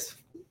 I guess,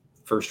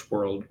 first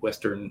world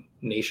Western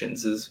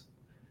nations, is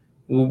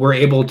we're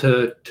able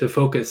to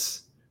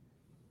focus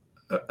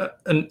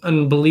an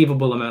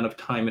unbelievable amount of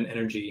time and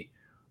energy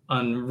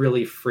on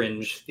really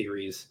fringe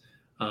theories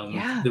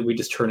that we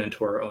just turn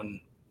into our own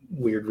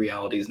weird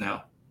realities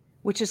now.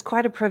 Which is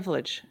quite a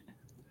privilege.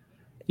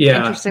 Yeah.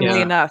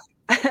 Interestingly enough,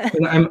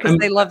 because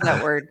they love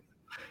that word.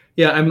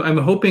 Yeah, I'm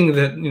hoping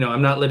that, you know,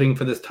 I'm not living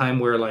for this time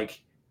where,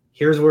 like,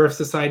 here's where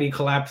society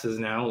collapses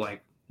now.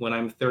 Like, when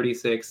I'm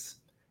 36,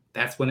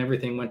 that's when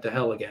everything went to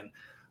hell again.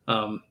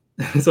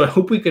 So I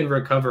hope we can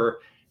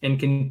recover and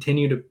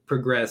continue to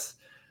progress.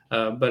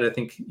 But I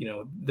think, you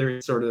know,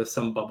 there's sort of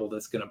some bubble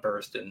that's going to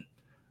burst, and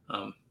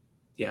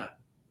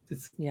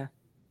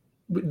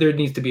there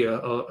needs to be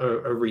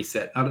a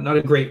reset, not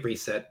a great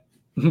reset,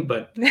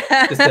 but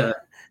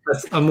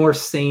just a more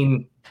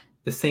sane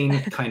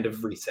kind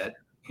of reset,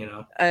 you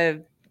know. A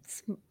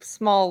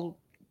small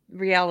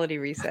reality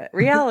reset.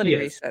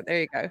 Reset. There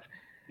you go.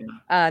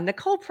 Yeah.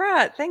 Nicole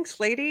Pratt. Thanks,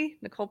 lady.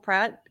 Nicole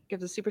Pratt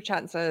gives a super chat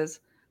and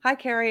says, hi,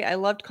 Keri. I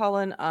loved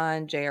Colin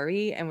on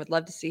JRE and would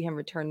love to see him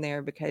return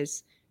there,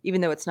 because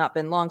even though it's not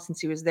been long since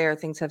he was there,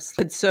 things have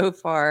slid so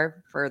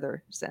far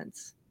further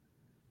since.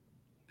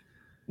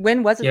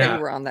 When was it that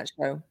you were on that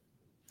show?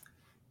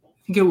 I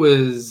think it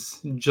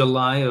was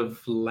July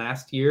of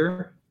last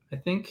year, I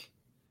think.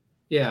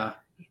 Yeah,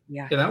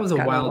 that was a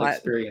wild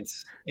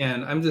experience.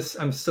 And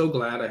I'm so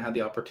glad I had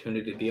the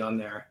opportunity to be on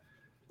there,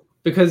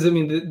 because, I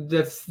mean,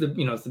 that's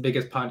it's the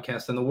biggest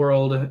podcast in the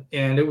world.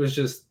 And it was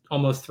just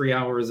almost 3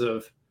 hours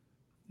of,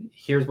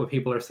 here's what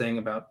people are saying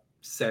about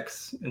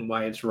sex and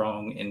why it's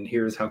wrong, and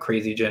here's how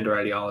crazy gender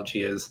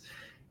ideology is.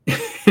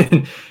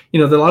 And, you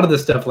know, a lot of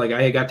this stuff, like,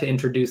 I got to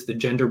introduce the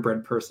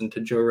genderbread person to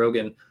Joe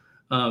Rogan.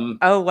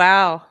 Oh,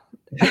 wow.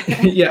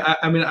 Yeah,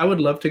 I mean, I would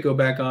love to go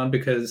back on,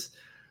 because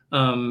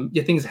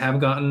things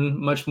have gotten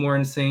much more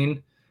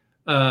insane.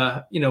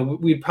 You know,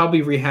 we'd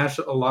probably rehash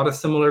a lot of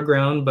similar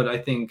ground, but I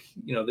think,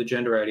 you know, the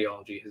gender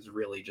ideology has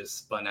really just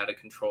spun out of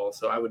control.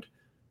 So I would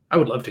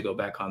love to go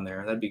back on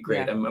there. That'd be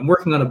great. Yeah. I'm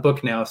working on a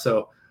book now,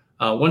 so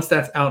once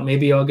that's out,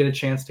 maybe I'll get a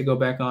chance to go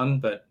back on.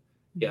 But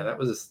yeah, that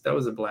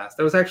was a blast.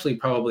 That was actually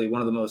probably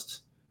one of the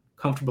most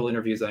comfortable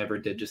interviews I ever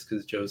did, just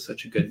because Joe's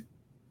such a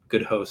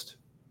good host.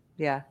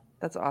 Yeah,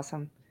 that's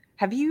awesome.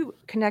 Have you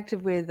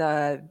connected with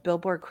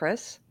Billboard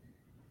Chris?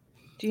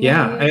 Do you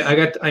know who he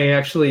is? I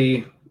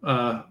actually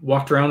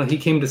walked around. He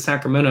came to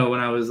Sacramento when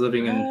I was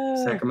living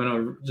in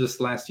Sacramento just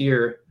last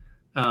year,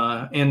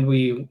 and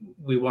we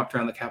walked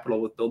around the Capitol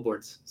with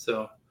billboards.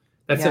 So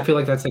I feel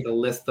like that's like a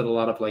list that a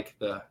lot of like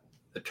the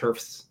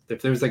turfs.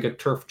 If there's like a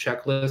turf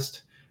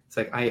checklist, it's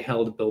like I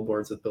held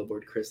billboards with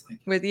Billboard Chris. Like,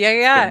 with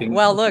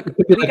well, look, it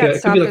could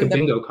be like a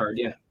bingo card.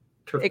 Yeah,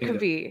 turf. It bingo.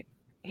 Could be.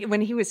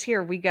 When he was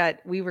here,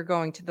 we were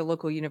going to the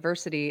local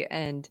university,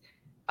 and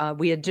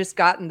we had just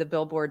gotten the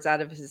billboards out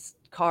of his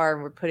car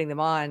and we're putting them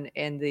on,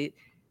 and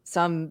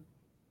some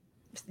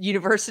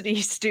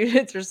university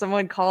students or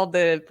someone called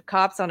the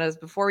cops on us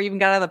before we even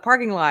got out of the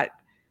parking lot.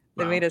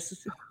 They made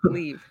us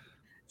leave.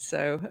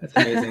 So that's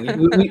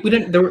amazing. we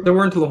didn't. There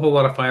weren't a whole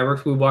lot of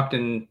fireworks. We walked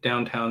in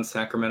downtown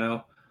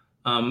Sacramento,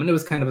 and it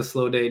was kind of a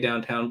slow day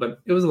downtown, but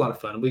it was a lot of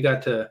fun.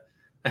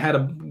 I had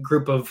a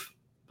group of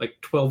like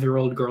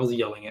 12-year-old girls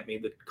yelling at me,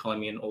 that calling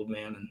me an old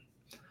man,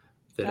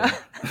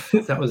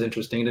 and that was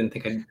interesting. I didn't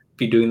think I'd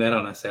be doing that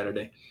on a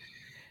Saturday.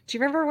 Do you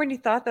remember when you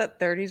thought that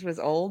 30s was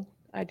old?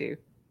 I do.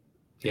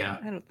 Yeah.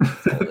 I don't think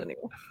it's old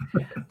anymore.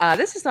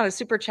 This is not a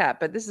super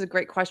chat, but this is a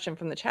great question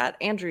from the chat.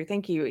 Andrew,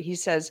 thank you. He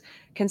says,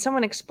 can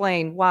someone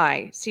explain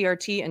why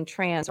CRT and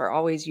trans are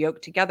always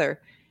yoked together?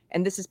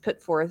 And this is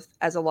put forth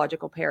as a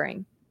logical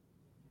pairing.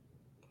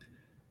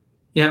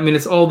 Yeah, I mean,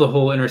 it's all the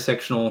whole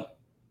intersectional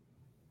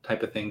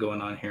type of thing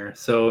going on here.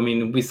 So, I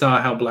mean, we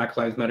saw how Black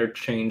Lives Matter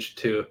changed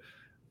to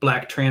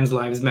Black Trans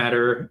Lives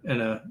Matter in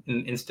an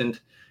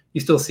instant.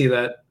 You still see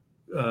that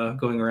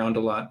going around a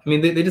lot. I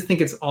mean, they just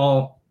think it's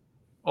all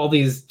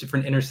these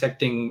different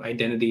intersecting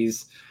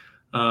identities.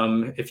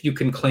 If you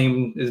can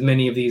claim as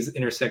many of these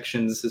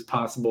intersections as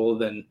possible,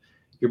 then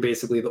you're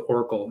basically the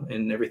oracle,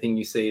 and everything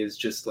you say is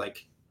just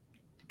like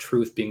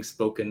truth being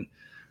spoken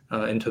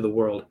into the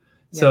world.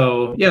 Yeah.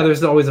 So yeah,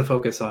 there's always a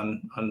focus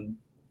on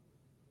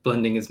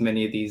blending as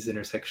many of these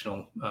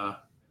intersectional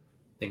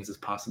things as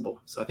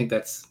possible. So I think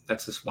that's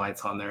just why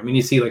it's on there. I mean,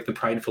 you see like the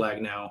pride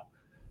flag now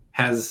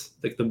has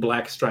like the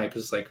black stripe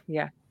is like,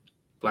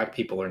 Black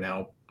people are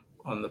now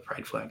on the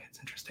pride flag. It's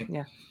interesting.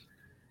 Yeah.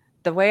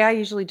 The way I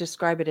usually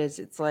describe it is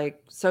it's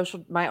like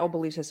my old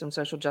belief system,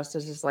 social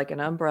justice is like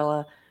an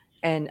umbrella,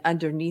 and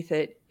underneath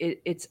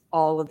it's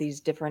all of these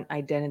different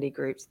identity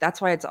groups. That's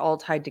why it's all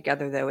tied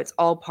together, though. It's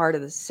all part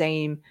of the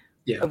same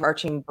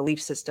overarching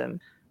belief system,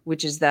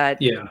 which is that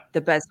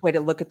the best way to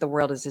look at the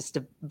world is just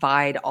to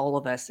divide all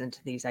of us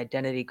into these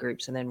identity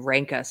groups and then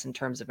rank us in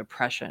terms of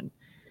oppression.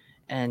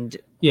 And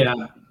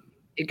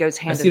it goes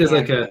hand in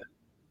hand.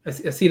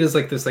 I see it as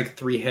like this like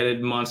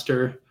three-headed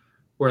monster,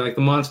 where like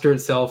the monster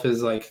itself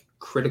is like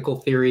critical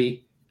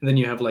theory, and then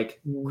you have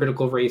like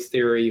critical race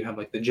theory, you have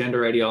like the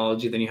gender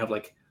ideology, then you have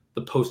like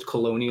the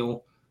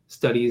post-colonial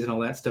studies and all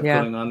that stuff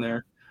going on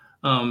there.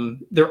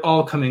 They're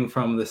all coming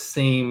from the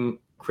same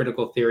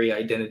critical theory,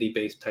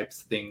 identity-based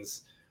types of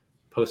things,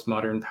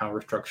 postmodern power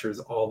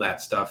structures, all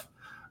that stuff.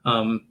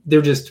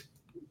 They're just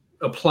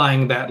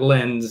applying that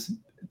lens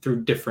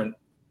through different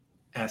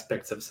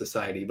aspects of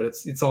society, but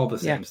it's all the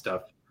same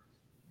stuff.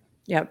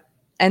 Yep.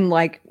 And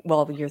like,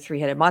 well, your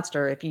three-headed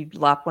monster, if you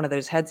lop one of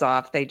those heads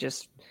off, then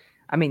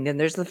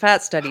there's the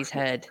fat studies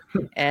head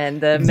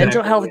and the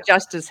mental health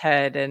justice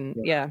head. And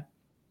we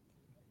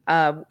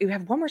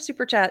have one more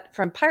super chat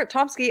from Pirate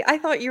Tomsky. I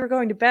thought you were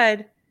going to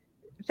bed.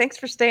 Thanks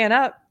for staying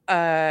up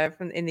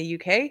in the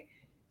UK.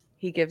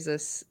 He gives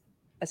us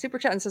a super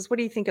chat and says, what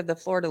do you think of the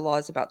Florida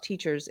laws about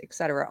teachers,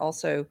 etc.?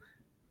 Also,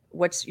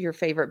 what's your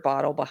favorite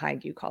bottle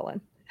behind you,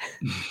 Colin?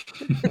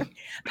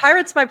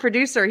 Pirate's my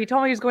producer. He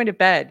told me he was going to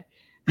bed.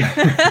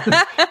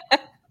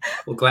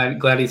 Well,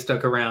 glad he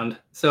stuck around.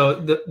 So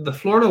the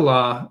Florida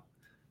law,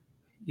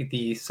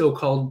 the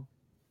so-called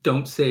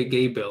 "Don't Say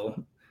Gay" bill,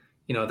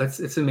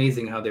 it's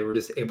amazing how they were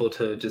just able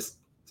to just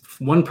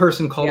one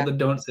person called it the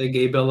 "Don't Say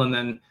Gay" bill, and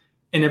then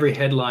in every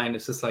headline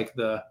it's just like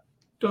the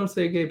 "Don't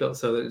Say Gay" bill.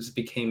 So it just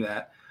became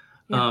that.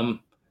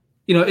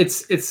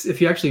 It's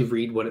if you actually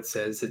read what it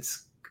says,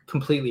 it's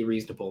completely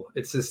reasonable.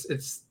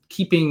 It's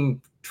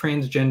keeping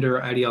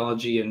transgender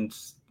ideology and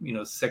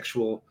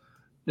sexual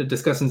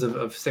discussions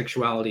of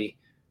sexuality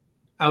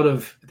out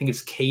of, I think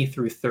it's K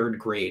through third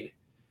grade,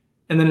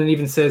 and then it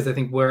even says, I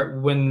think,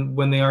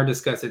 when they are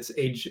discussed, it's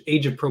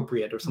age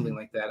appropriate or something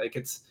like that. Like,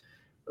 it's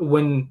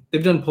when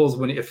they've done polls,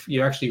 if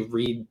you actually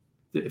read,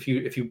 if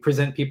you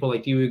present people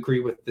like, do you agree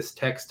with this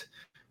text,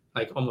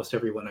 like almost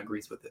everyone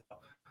agrees with it.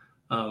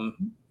 I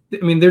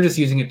mean, they're just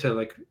using it to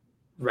like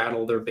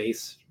rattle their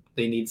base.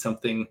 They need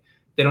something.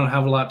 They don't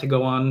have a lot to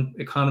go on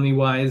economy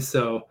wise,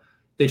 so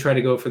they try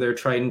to go for their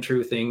tried and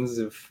true things.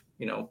 If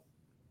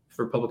if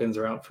Republicans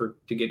are out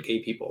to get gay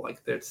people,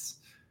 like those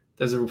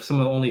are some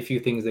of the only few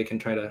things they can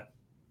try to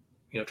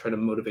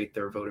motivate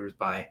their voters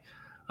by.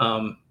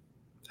 I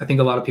think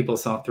a lot of people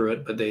saw through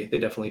it, but they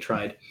definitely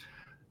tried.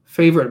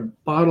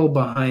 Favorite bottle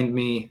behind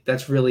me,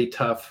 that's really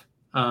tough.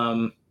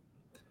 So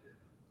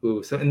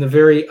in the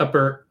very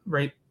upper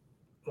right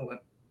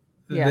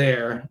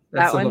there,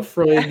 that's a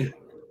Lafroig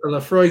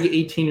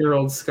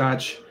 18-year-old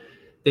Scotch.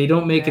 They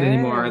don't make it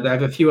anymore. I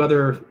have a few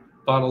other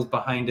bottles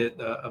behind it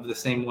of the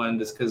same one,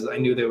 just because I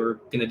knew they were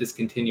going to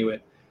discontinue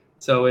it.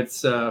 So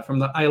it's from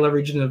the Islay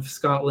region of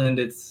Scotland.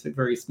 It's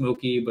very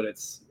smoky, but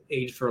it's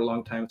aged for a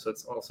long time, so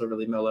it's also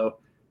really mellow.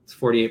 It's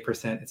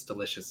 48%. It's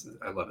delicious.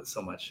 I love it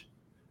so much.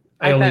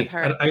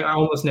 I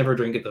almost never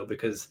drink it though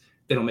because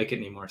they don't make it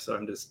anymore. So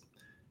I'm just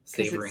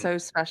savoring. It's so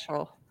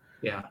special.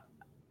 Yeah.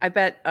 I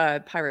bet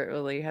Pirate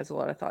Lily has a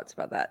lot of thoughts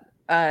about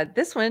that.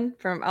 This one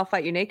from I'll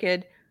Fight You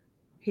Naked.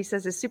 He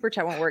says his super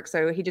chat won't work,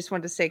 so he just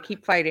wanted to say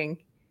keep fighting.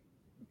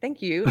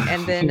 Thank you.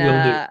 And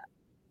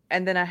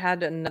then I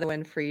had another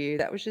one for you.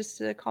 That was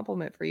just a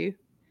compliment for you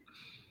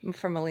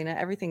from Melina.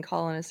 Everything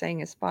Colin is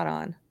saying is spot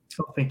on.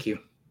 Oh, thank you.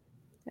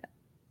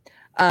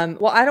 Yeah.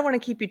 Well, I don't want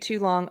to keep you too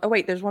long. Oh,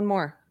 wait, there's one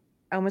more.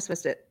 I almost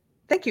missed it.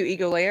 Thank you,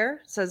 Ego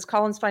Layer. Says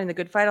Colin's finding the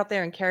good fight out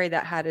there, and Keri,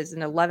 that hat is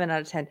an 11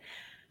 out of 10.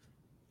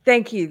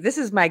 Thank you. This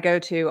is my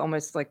go-to,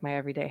 almost like my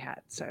everyday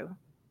hat. So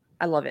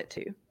I love it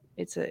too.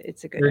 It's a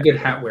good. You're a good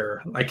hat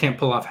wearer. I can't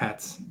pull off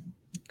hats.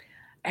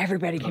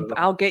 Everybody can.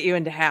 I'll get you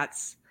into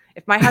hats.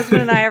 If my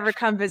husband and I ever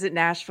come visit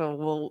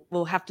Nashville,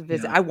 we'll have to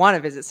visit. Yeah. I want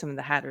to visit some of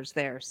the hatters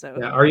there. So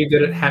yeah, are you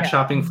good at hat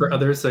shopping for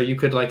others? So you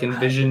could like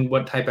envision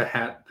what type of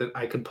hat that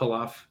I could pull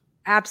off.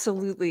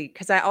 Absolutely,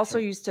 because I also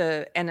used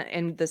to,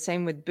 and the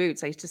same with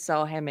boots. I used to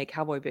sell handmade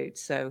cowboy boots.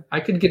 So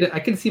I could get it. I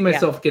could see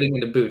myself getting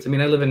into boots. I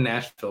mean, I live in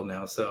Nashville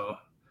now, so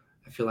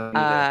I feel like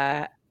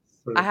I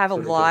have a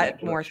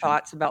lot more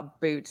thoughts about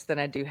boots than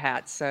I do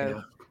hats.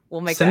 So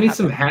we'll make. Send me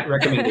some hat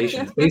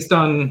recommendations based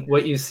on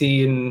what you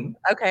see and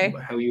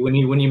how you when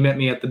you met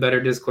me at the Better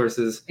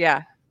Discourses.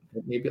 Yeah,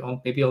 maybe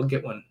I'll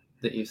get one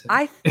that you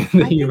said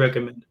that you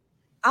recommend.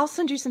 I'll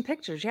send you some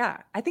pictures. Yeah,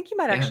 I think you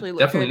might actually look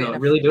definitely good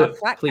in really do it,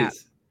 flat please. Cap.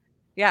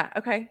 Yeah.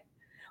 Okay.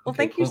 Well,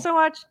 thank you so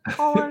much,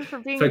 Colin, for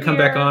being here. If I come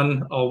back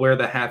on, I'll wear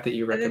the hat that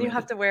you recommended. And then you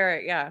have to wear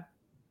it. Yeah.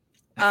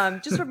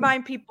 Just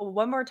remind people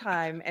one more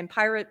time, and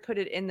Pirate put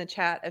it in the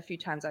chat a few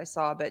times I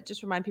saw, but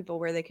just remind people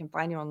where they can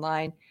find you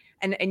online.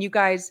 And you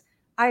guys,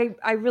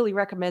 I really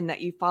recommend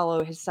that you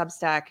follow his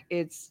Substack.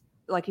 It's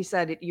like he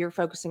said, you're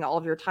focusing all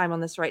of your time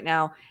on this right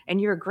now, and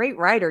you're a great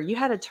writer. You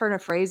had a turn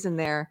of phrase in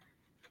there.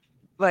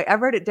 Like I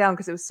wrote it down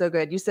because it was so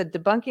good. You said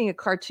debunking a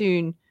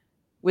cartoon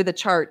with a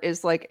chart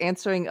is like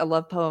answering a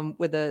love poem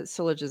with a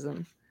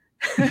syllogism.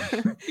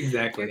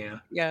 Exactly.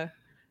 Yeah.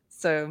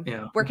 So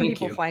where can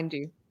people find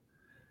you?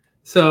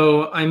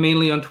 So I'm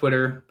mainly on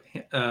Twitter.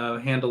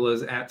 Handle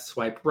is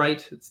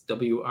 @SwipeRight. It's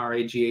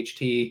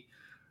WRAGHT.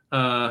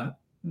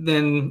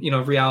 Then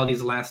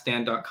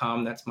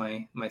realitieslaststand.com. That's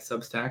my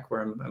Substack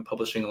where I'm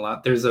publishing a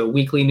lot. There's a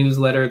weekly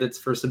newsletter that's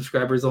for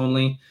subscribers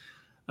only,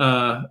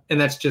 and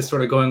that's just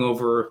sort of going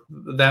over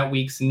that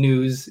week's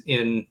news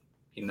in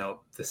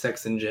the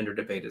sex and gender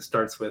debate. It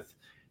starts with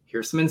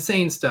here's some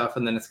insane stuff,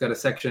 and then it's got a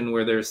section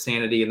where there's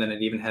sanity, and then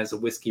it even has a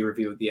whiskey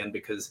review at the end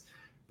because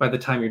by the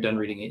time you're done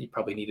reading it, you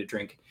probably need a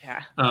drink.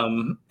 Yeah.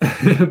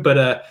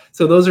 But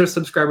so those are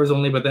subscribers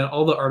only, but then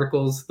all the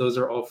articles, those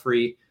are all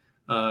free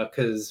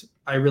because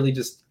I really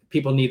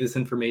people need this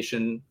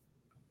information.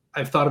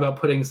 I've thought about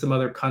putting some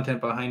other content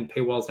behind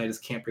paywalls, and I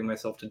just can't bring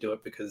myself to do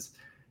it because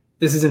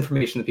this is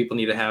information that people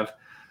need to have.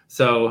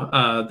 So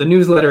the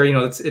newsletter,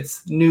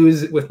 it's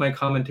news with my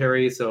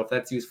commentary. So if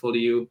that's useful to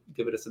you,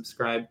 give it a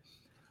subscribe.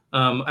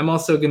 I'm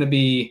also going to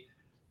be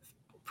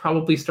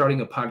probably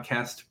starting a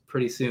podcast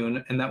pretty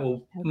soon, and that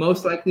will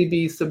most likely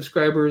be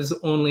subscribers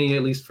only,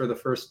 at least for the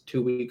first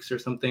 2 weeks or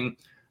something.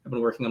 I've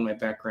been working on my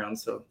background,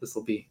 so this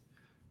will be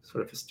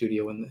sort of a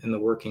studio in the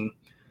working.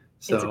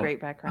 So it's a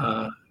great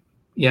background.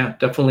 Yeah,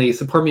 definitely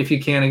support me if you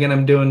can.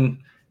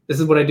 Again, this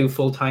is what I do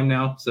full time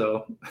now,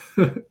 so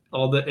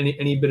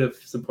any bit of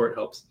support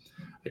helps.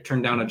 I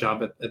turned down a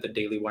job at the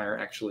Daily Wire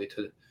actually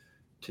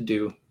to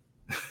do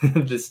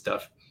this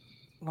stuff.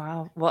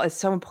 Wow. Well, it's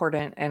so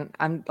important.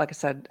 And like I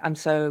said, I'm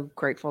so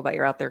grateful that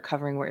you're out there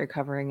covering what you're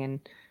covering, and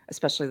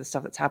especially the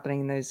stuff that's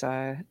happening in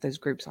those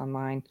groups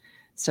online.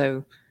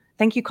 So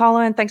thank you,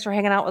 Colin. Thanks for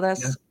hanging out with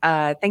us.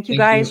 Yeah. Thank you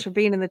guys for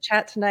being in the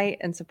chat tonight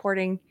and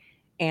supporting,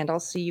 and I'll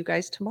see you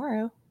guys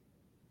tomorrow.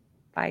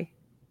 Bye.